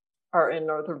we are in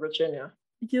Northern Virginia.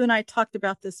 You and I talked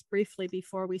about this briefly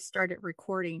before we started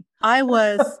recording. I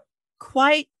was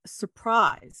quite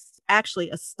surprised, actually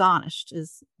astonished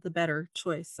is the better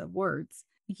choice of words.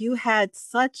 You had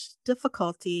such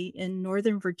difficulty in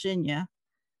Northern Virginia,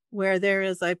 where there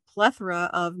is a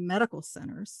plethora of medical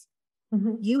centers.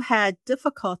 Mm-hmm. You had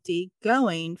difficulty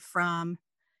going from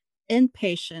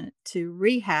inpatient to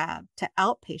rehab to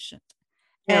outpatient.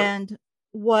 Yep. And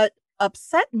what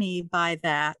upset me by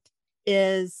that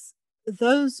is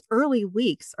those early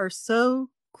weeks are so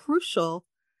crucial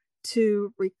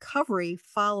to recovery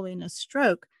following a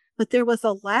stroke, but there was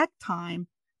a lag time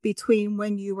between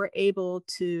when you were able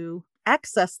to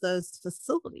access those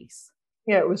facilities.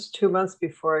 Yeah, it was 2 months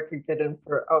before I could get in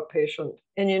for outpatient.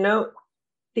 And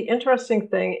the interesting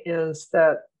thing is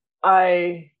that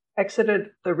I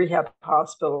exited the rehab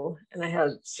hospital and I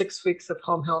had 6 weeks of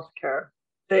home health care.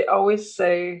 They always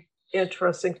say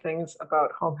interesting things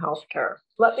about home health care.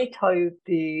 Let me tell you,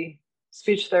 the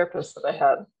speech therapist that I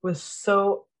had was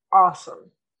so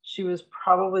awesome. She was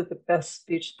probably the best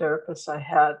speech therapist I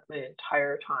had my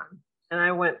entire time. And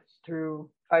I went through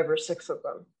 5 or 6 of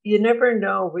them. You never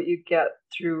know what you get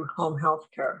through home health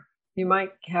care. You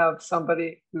might have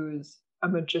somebody who's a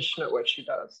magician at what she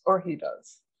does, or he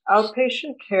does.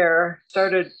 Outpatient care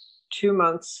started 2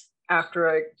 months after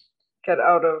I got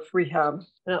out of rehab,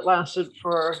 and it lasted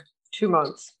for 2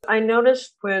 months. I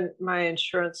noticed when my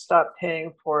insurance stopped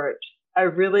paying for it, I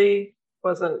really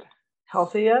wasn't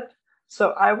healthy yet.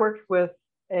 So I worked with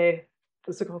a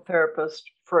physical therapist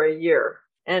for a year.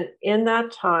 And in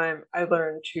that time, I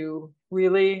learned to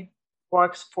really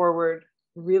walk forward,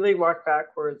 really walk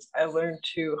backwards. I learned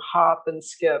to hop and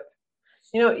skip.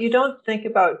 You don't think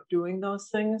about doing those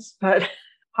things, but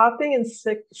hopping and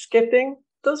skipping,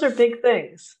 those are big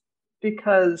things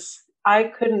because I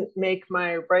couldn't make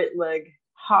my right leg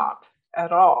hop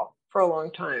at all for a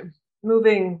long time.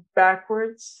 Moving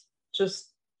backwards,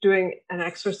 just doing an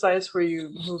exercise where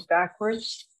you move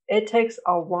backwards, it takes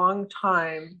a long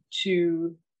time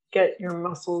to get your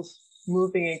muscles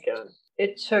moving again.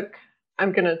 It took,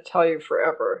 I'm going to tell you,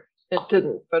 forever. It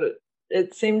didn't, but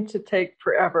it seemed to take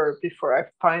forever before I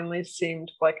finally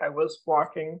seemed like I was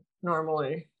walking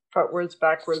normally, frontwards,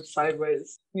 backwards,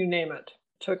 sideways, you name it.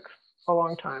 It took a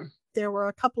long time. There were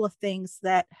a couple of things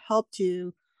that helped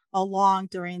you along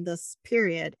during this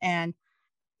period. And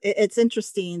it's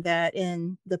interesting that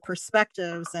in the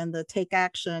perspectives and the take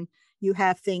action, you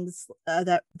have things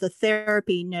that the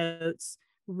therapy notes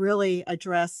really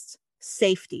addressed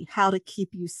safety, how to keep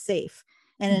you safe.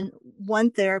 And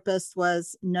one therapist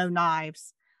was no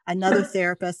knives. Another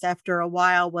therapist, after a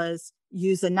while, was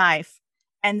use a knife.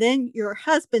 And then your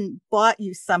husband bought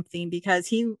you something because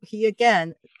he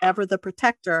again, ever the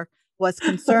protector, was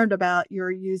concerned about your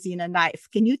using a knife.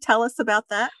 Can you tell us about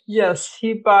that? Yes,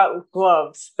 he bought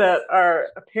gloves that are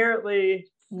apparently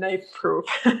knife proof.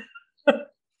 And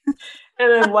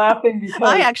I'm laughing because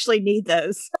I actually need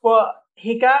those. Well,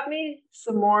 he got me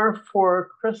some more for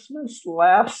Christmas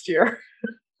last year.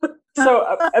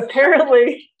 So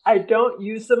apparently I don't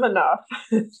use them enough.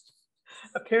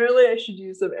 Apparently I should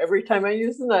use them every time I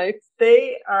use a knife.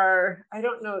 They are, I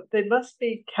don't know, they must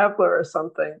be Kevlar or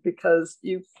something because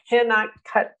you cannot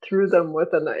cut through them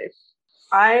with a knife.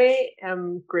 I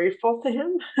am grateful to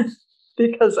him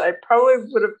because I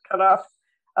probably would have cut off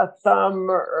a thumb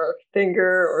or a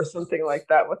finger or something like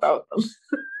that without them.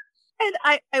 And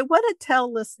I want to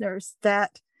tell listeners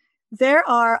that there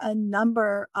are a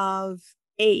number of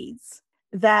aids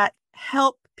that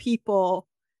help people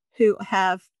who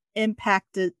have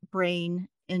impacted brain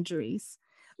injuries.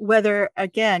 Whether,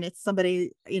 again, it's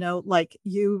somebody, like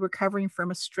you recovering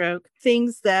from a stroke,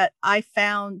 things that I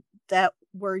found that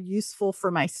were useful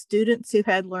for my students who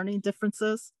had learning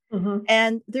differences. Mm-hmm.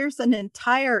 And there's an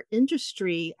entire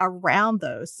industry around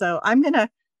those. So I'm going to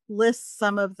list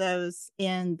some of those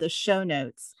in the show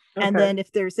notes. Okay. And then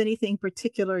if there's anything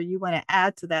particular you want to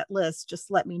add to that list,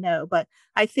 just let me know. But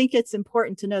I think it's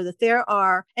important to know that there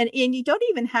are, and you don't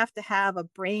even have to have a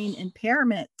brain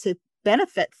impairment to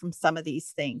benefit from some of these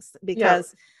things,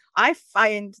 because I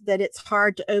find that it's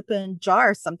hard to open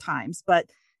jars sometimes, but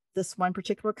this one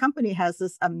particular company has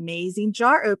this amazing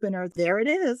jar opener. There it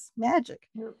is, magic.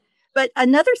 Yep. But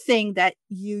another thing that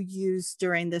you used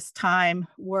during this time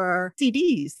were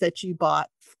CDs that you bought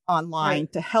online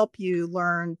to help you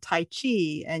learn Tai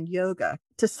Chi and yoga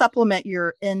to supplement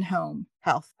your in-home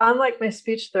health. Unlike my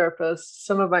speech therapist,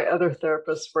 some of my other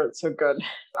therapists weren't so good.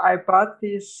 I bought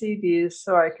these CDs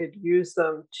so I could use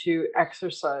them to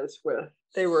exercise with.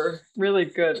 They were really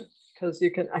good because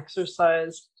you can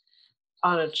exercise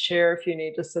on a chair if you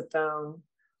need to sit down,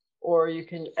 or you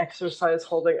can exercise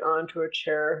holding on to a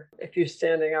chair if you're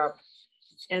standing up.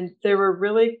 And they were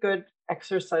really good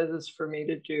exercises for me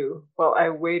to do while I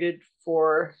waited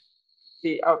for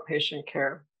the outpatient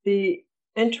care. The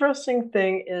interesting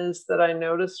thing is that I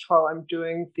noticed while I'm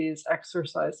doing these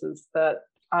exercises that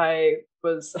I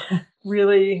was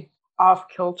really off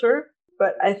kilter.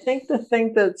 But I think the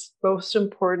thing that's most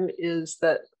important is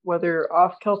that whether you're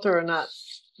off kilter or not,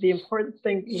 the important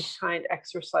thing behind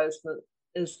exercise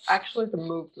is actually the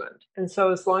movement. And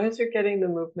so as long as you're getting the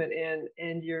movement in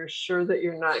and you're sure that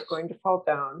you're not going to fall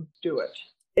down, do it.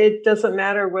 It doesn't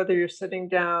matter whether you're sitting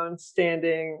down,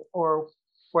 standing, or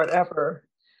whatever.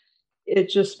 It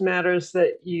just matters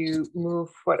that you move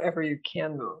whatever you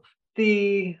can move.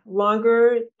 The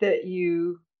longer that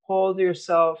you hold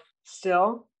yourself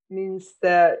still means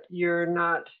that you're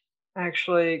not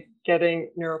actually getting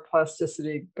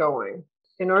neuroplasticity going.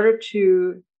 In order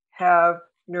to have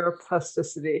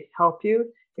neuroplasticity help you,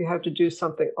 you have to do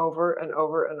something over and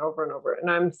over and over and over. And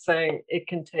I'm saying it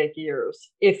can take years.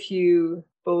 If you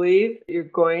believe you're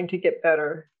going to get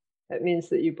better, that means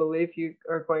that you believe you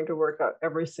are going to work out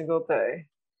every single day.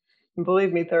 And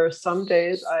believe me, there are some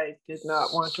days I did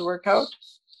not want to work out,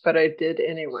 but I did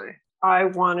anyway. I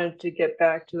wanted to get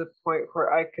back to the point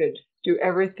where I could do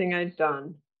everything I'd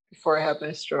done before I had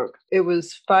my stroke. It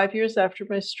was 5 years after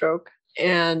my stroke,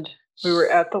 and we were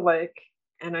at the lake,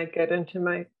 and I get into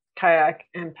my kayak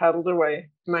and paddled away.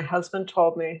 My husband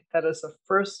told me that is the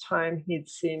first time he'd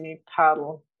seen me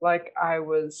paddle like I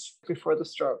was before the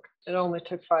stroke. It only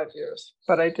took 5 years,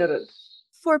 but I did it.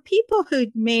 For people who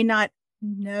may not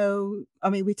know,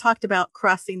 we talked about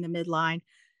crossing the midline,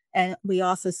 and we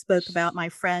also spoke about my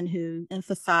friend who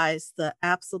emphasized the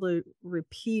absolute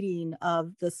repeating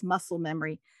of this muscle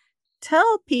memory.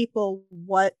 Tell people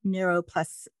what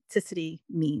neuroplasticity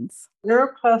means.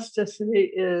 Neuroplasticity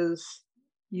is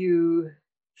you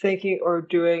thinking or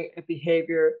doing a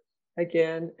behavior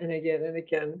again and again and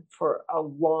again for a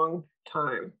long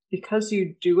time. Because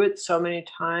you do it so many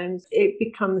times, it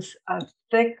becomes a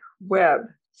thick web.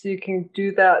 So you can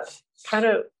do that kind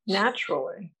of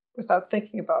naturally without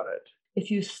thinking about it.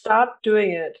 If you stop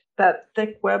doing it, that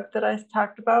thick web that I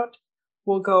talked about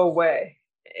will go away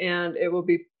and it will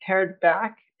be pared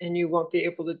back and you won't be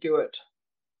able to do it.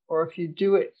 Or if you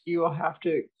do it, you will have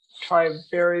to try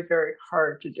very, very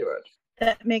hard to do it.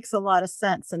 That makes a lot of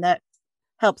sense. And that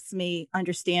helps me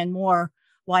understand more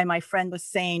why my friend was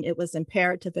saying it was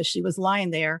imperative as she was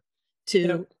lying there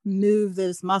to move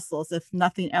those muscles, if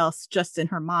nothing else, just in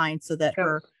her mind, so that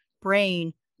her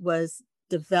brain was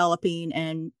developing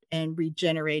and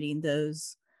regenerating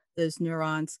those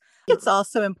neurons. It's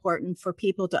also important for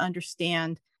people to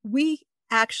understand we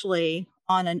actually,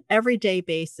 on an everyday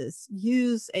basis,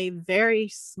 use a very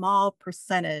small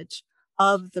percentage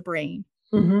of the brain,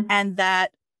 and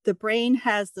that the brain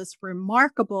has this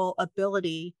remarkable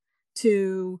ability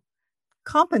to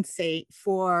compensate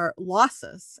for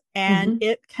losses, and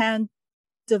it can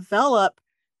develop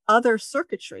other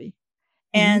circuitry.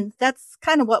 And that's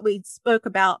kind of what we spoke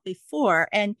about before.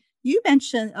 And you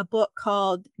mentioned a book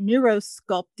called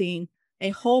Neurosculpting, a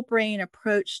whole brain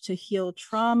approach to heal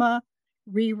trauma,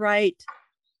 rewrite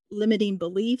limiting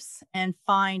beliefs, and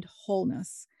find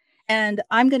wholeness. And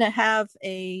I'm going to have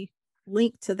a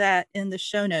link to that in the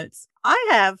show notes. I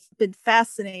have been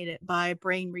fascinated by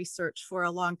brain research for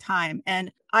a long time,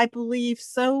 and I believe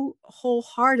so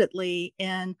wholeheartedly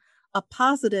in a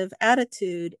positive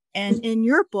attitude. And in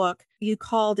your book, you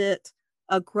called it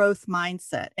a growth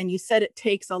mindset. And you said it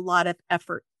takes a lot of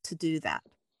effort to do that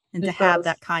and to have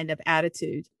that kind of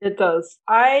attitude. It does.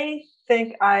 I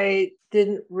think I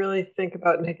didn't really think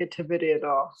about negativity at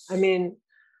all. I mean,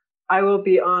 I will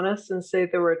be honest and say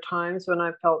there were times when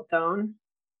I felt down,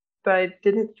 but I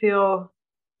didn't feel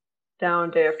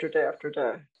down day after day after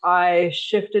day. I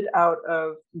shifted out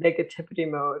of negativity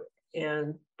mode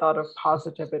and thought of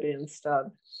positivity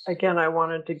instead. Again, I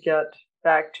wanted to get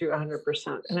back to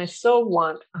 100%, and I still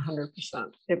want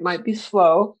 100%. It might be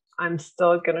slow. I'm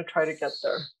still going to try to get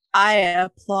there. I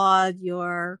applaud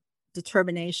your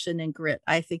determination and grit.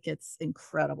 I think it's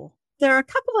incredible. There are a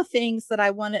couple of things that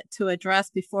I wanted to address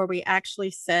before we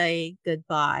actually say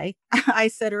goodbye. I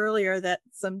said earlier that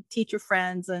some teacher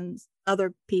friends and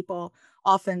other people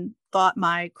often thought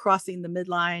my crossing the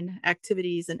midline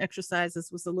activities and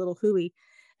exercises was a little hooey.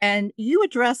 And you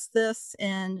address this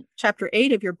in chapter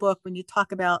 8 of your book when you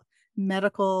talk about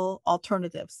medical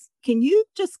alternatives. Can you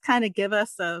just kind of give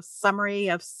us a summary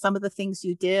of some of the things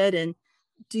you did? And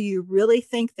do you really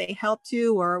think they helped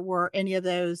you, or were any of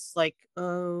those like,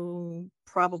 oh,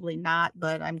 probably not,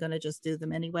 but I'm going to just do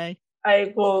them anyway?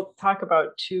 I will talk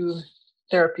about 2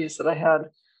 therapies that I had.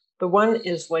 The one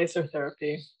is laser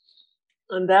therapy.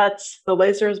 And that's, the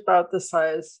laser is about the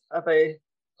size of a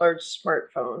large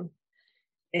smartphone.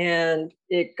 And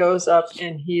it goes up,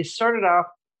 and he started off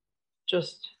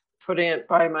just putting it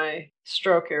by my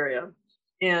stroke area.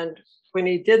 And when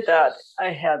he did that, I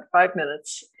had 5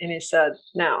 minutes, and he said,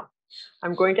 now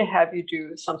I'm going to have you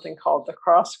do something called the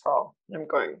cross crawl. And I'm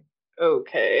going,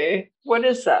 okay, what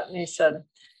is that? And he said,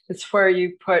 it's where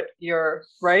you put your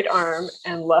right arm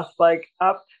and left leg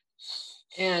up,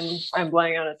 and I'm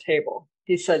laying on a table.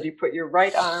 He said, you put your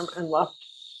right arm and left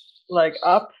leg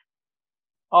up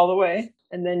all the way,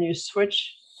 and then you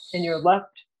switch, and your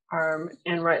left arm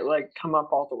and right leg come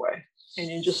up all the way, and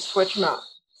you just switch them out.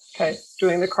 Okay,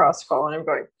 doing the cross crawl, and I'm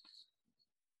going,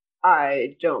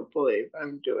 I don't believe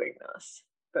I'm doing this,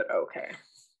 but okay.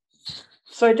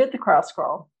 So I did the cross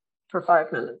crawl for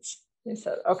 5 minutes. He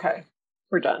said, okay,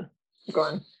 we're done. I'm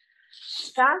going,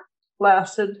 that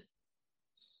lasted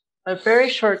a very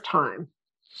short time.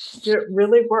 Did it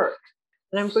really work?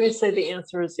 And I'm going to say the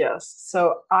answer is yes.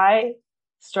 So I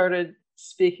started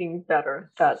speaking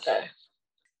better that day.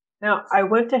 Now, I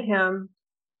went to him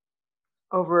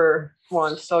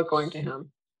I'm still going to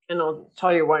him, and I'll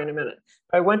tell you why in a minute.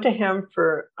 I went to him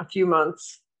for a few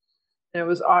months, and it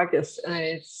was August, and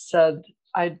I said,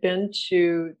 I'd been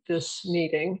to this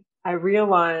meeting. I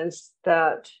realized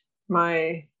that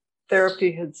my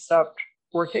therapy had stopped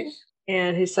working.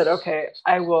 And he said, okay,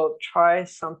 I will try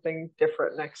something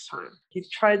different next time. He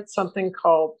tried something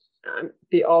called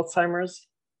the Alzheimer's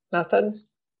method.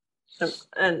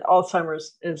 And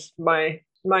Alzheimer's is my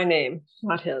name,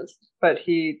 not his, but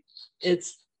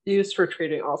it's used for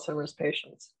treating Alzheimer's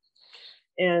patients.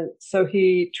 And so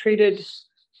he treated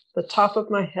the top of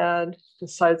my head, the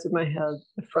sides of my head,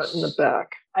 the front and the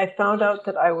back. I found out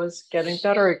that I was getting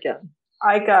better again.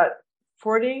 I got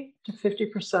 40 to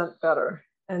 50% better,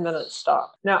 and then it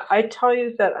stopped. Now, I tell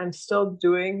you that I'm still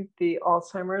doing the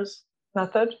Alzheimer's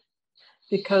method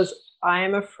because I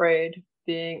am afraid,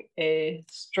 being a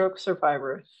stroke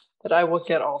survivor, that I will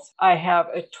get Alzheimer's. I have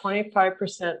a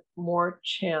 25% more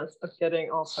chance of getting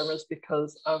Alzheimer's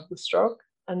because of the stroke.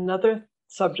 Another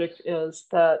subject is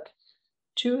that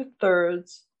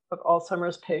 2/3 of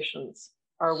Alzheimer's patients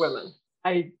are women.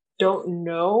 I don't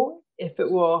know if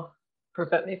it will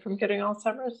prevent me from getting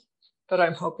Alzheimer's, but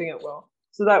I'm hoping it will.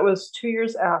 So that was 2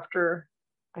 years after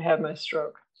I had my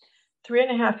stroke.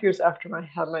 3.5 years after I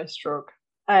had my stroke,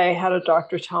 I had a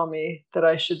doctor tell me that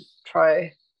I should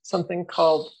try something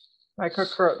called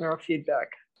microcurrent neurofeedback.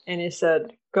 And he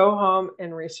said, go home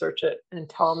and research it and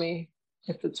tell me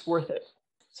if it's worth it.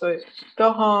 So I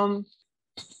go home,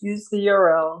 use the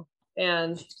URL,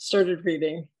 and started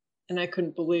reading. And I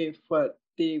couldn't believe what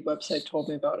the website told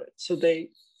me about it. So they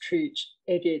treat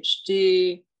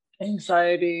ADHD,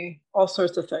 anxiety, all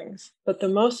sorts of things. But the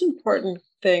most important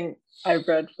thing I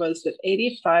read was that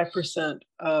 85%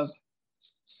 of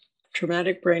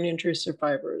traumatic brain injury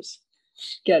survivors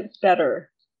get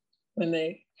better when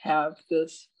they have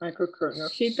this microcurrent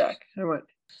neurofeedback. I went,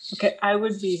 okay, I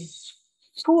would be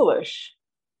foolish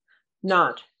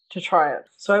not to try it.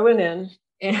 So I went in,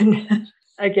 and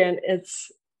again,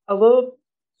 it's a little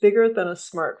bigger than a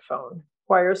smartphone,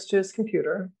 wires to his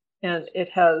computer, and it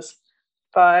has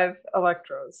 5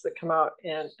 electrodes that come out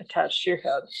and attach to your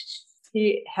head.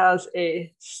 He has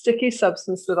a sticky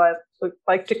substance that I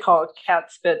like to call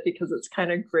cat spit because it's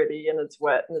kind of gritty and it's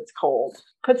wet and it's cold.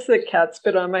 Puts the cat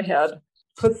spit on my head,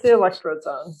 puts the electrodes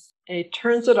on, and he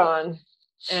turns it on,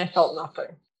 and I felt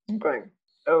nothing. I'm going,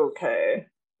 okay,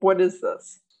 what is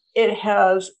this? It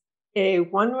has a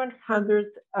 1/100th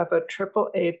of a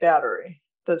AAA battery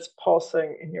that's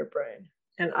pulsing in your brain,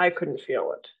 and I couldn't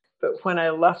feel it. But when I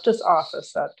left his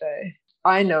office that day,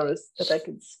 I noticed that I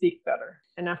could speak better.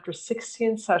 And after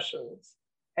 16 sessions,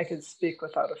 I could speak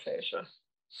without aphasia.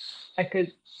 I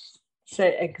could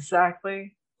say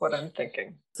exactly what I'm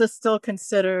thinking. Is this still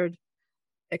considered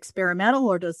experimental,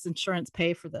 or does insurance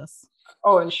pay for this?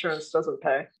 Oh, insurance doesn't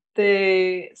pay.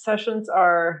 The sessions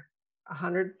are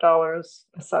 $100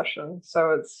 a session,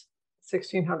 so it's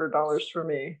 $1,600 for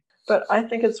me. But I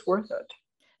think it's worth it.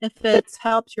 If it's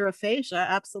helped your aphasia,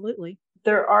 absolutely.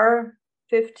 There are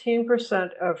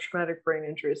 15% of traumatic brain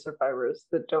injury survivors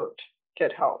that don't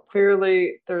get help.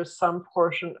 Clearly, there's some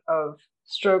portion of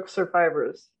stroke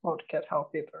survivors won't get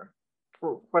help either,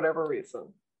 for whatever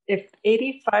reason. If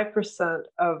 85%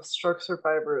 of stroke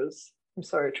survivors,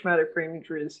 traumatic brain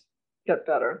injuries get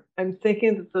better, I'm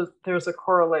thinking that there's a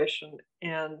correlation,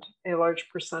 and a large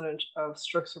percentage of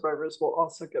stroke survivors will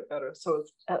also get better. So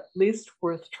it's at least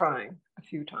worth trying a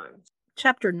few times.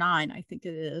 Chapter 9, I think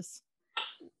it is.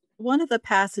 One of the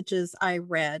passages I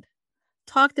read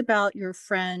talked about your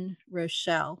friend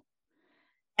Rochelle.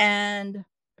 And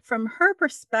from her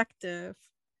perspective,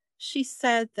 she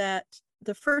said that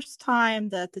the first time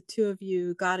that the two of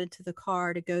you got into the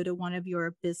car to go to one of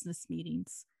your business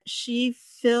meetings, she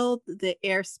filled the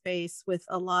airspace with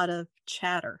a lot of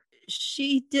chatter.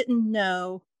 She didn't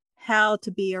know how to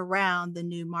be around the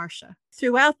new Marcia.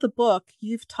 Throughout the book,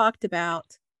 you've talked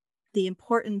about the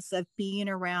importance of being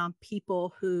around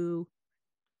people who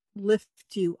lift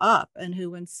you up and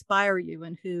who inspire you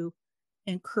and who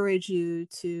encourage you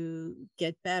to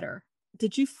get better.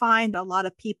 Did you find a lot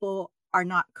of people are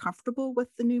not comfortable with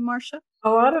the new Marcia? A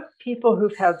lot of people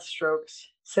who've had strokes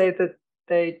say that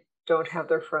they don't have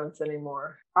their friends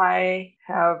anymore. I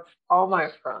have all my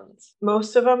friends.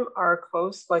 Most of them are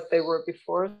close like they were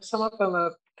before. Some of them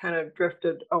have kind of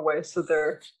drifted away, so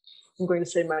they're, I'm going to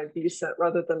say, my B set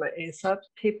rather than my A set.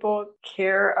 People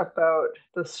care about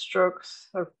the stroke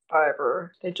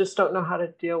survivor. They just don't know how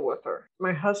to deal with her.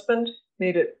 My husband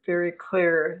made it very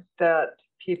clear that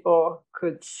people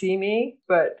could see me,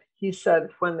 but he said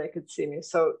when they could see me.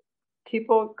 So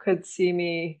people could see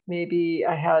me. Maybe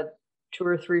I had 2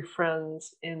 or 3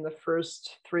 friends in the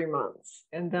first 3 months,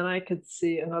 and then I could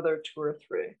see another 2 or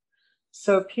 3.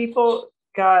 So people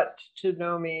got to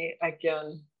know me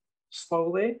again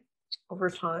slowly over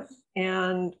time.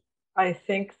 And I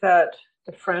think that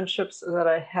the friendships that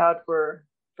I had were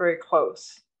very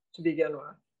close to begin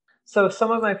with. So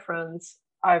some of my friends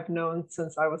I've known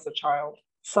since I was a child.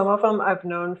 Some of them I've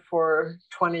known for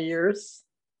 20 years,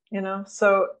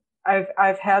 so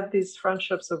I've had these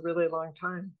friendships a really long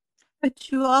time.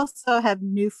 But you also have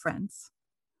new friends.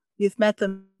 You've met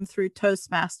them through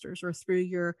Toastmasters or through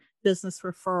your business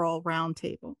referral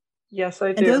roundtable. Yes,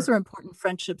 I do. And those are important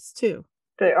friendships too.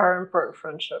 They are important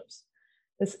friendships.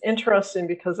 It's interesting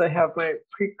because I have my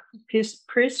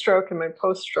pre-stroke and my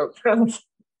post-stroke friends.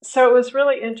 So it was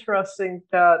really interesting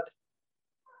that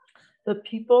the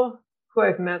people who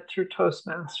I've met through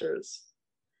Toastmasters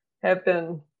have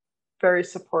been very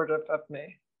supportive of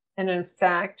me. And in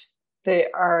fact, they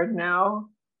are now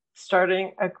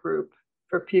starting a group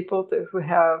for people who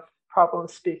have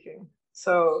problems speaking.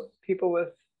 So people with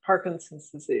Parkinson's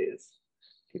disease,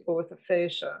 people with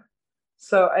aphasia.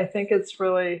 So I think it's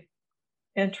really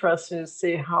interesting to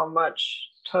see how much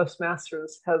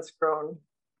Toastmasters has grown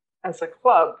as a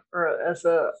club or as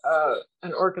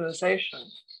an organization,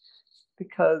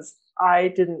 because I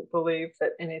didn't believe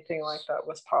that anything like that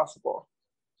was possible,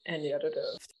 and yet it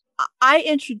is. I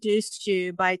introduced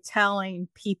you by telling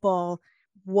people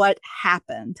what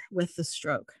happened with the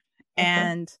stroke. Okay.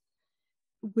 And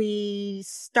we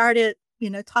started,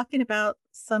 talking about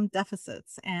some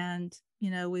deficits, and,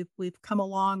 we've come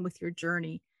along with your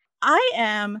journey. I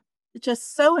am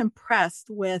just so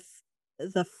impressed with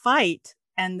the fight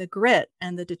and the grit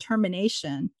and the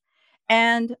determination.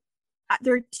 And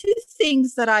there are two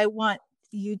things that I want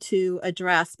you to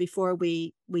address before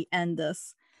we end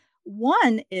this.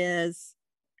 One is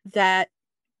that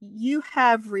you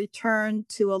have returned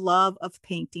to a love of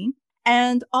painting,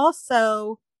 and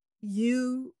also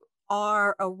you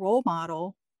are a role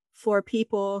model for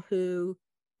people who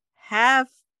have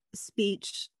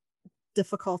speech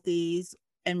difficulties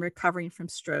and recovering from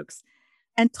strokes.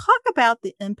 And talk about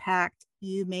the impact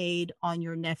you made on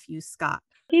your nephew, Scott.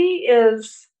 He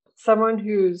is someone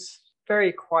who's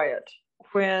very quiet.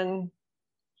 When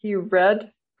he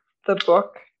read the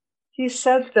book, he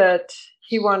said that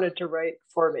he wanted to write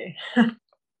for me.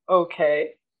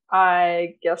 Okay,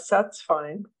 I guess that's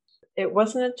fine. It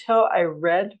wasn't until I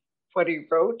read what he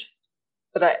wrote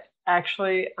that I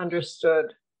actually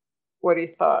understood what he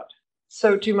thought.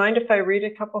 So do you mind if I read a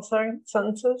couple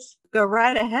sentences? Go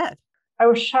right ahead. I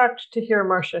was shocked to hear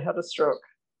Marcia had a stroke.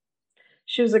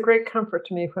 She was a great comfort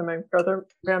to me when my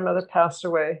grandmother passed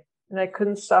away, and I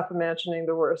couldn't stop imagining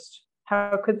the worst.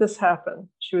 How could this happen?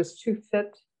 She was too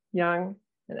fit, young,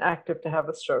 and active to have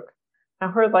a stroke.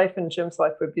 Now her life and Jim's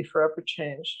life would be forever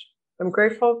changed. I'm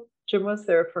grateful Jim was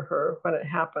there for her when it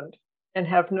happened, and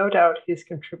have no doubt he's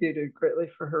contributed greatly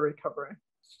for her recovery.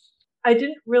 I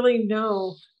didn't really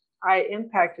know I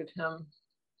impacted him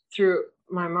through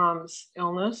my mom's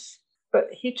illness, but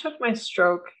he took my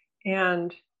stroke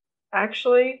and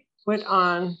actually went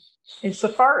on a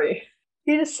safari.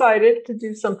 He decided to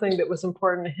do something that was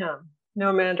important to him,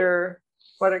 no matter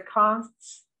what it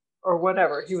costs or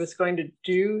whatever. He was going to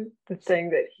do the thing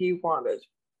that he wanted.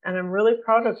 And I'm really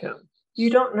proud of him. You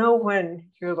don't know when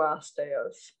your last day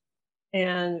is,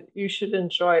 and you should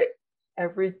enjoy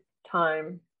every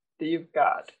time that you've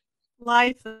got.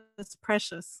 Life is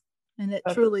precious, and it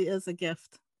truly is a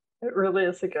gift. It really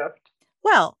is a gift.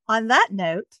 Well, on that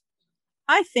note,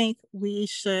 I think we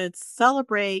should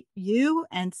celebrate you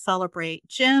and celebrate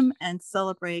Jim and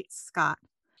celebrate Scott.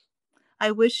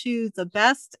 I wish you the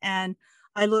best, and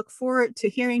I look forward to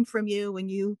hearing from you when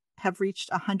you have reached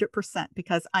 100%,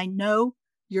 because I know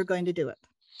you're going to do it.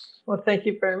 Well, thank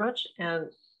you very much, and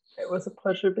it was a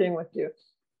pleasure being with you.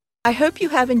 I hope you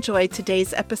have enjoyed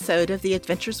today's episode of the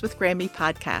Adventures with Grammy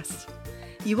podcast.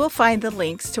 You will find the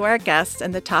links to our guests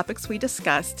and the topics we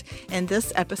discussed in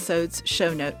this episode's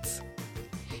show notes.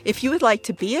 If you would like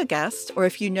to be a guest, or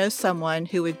if you know someone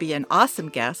who would be an awesome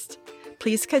guest,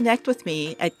 please connect with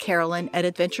me at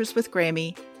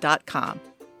Carolyn@adventureswithgrammy.com.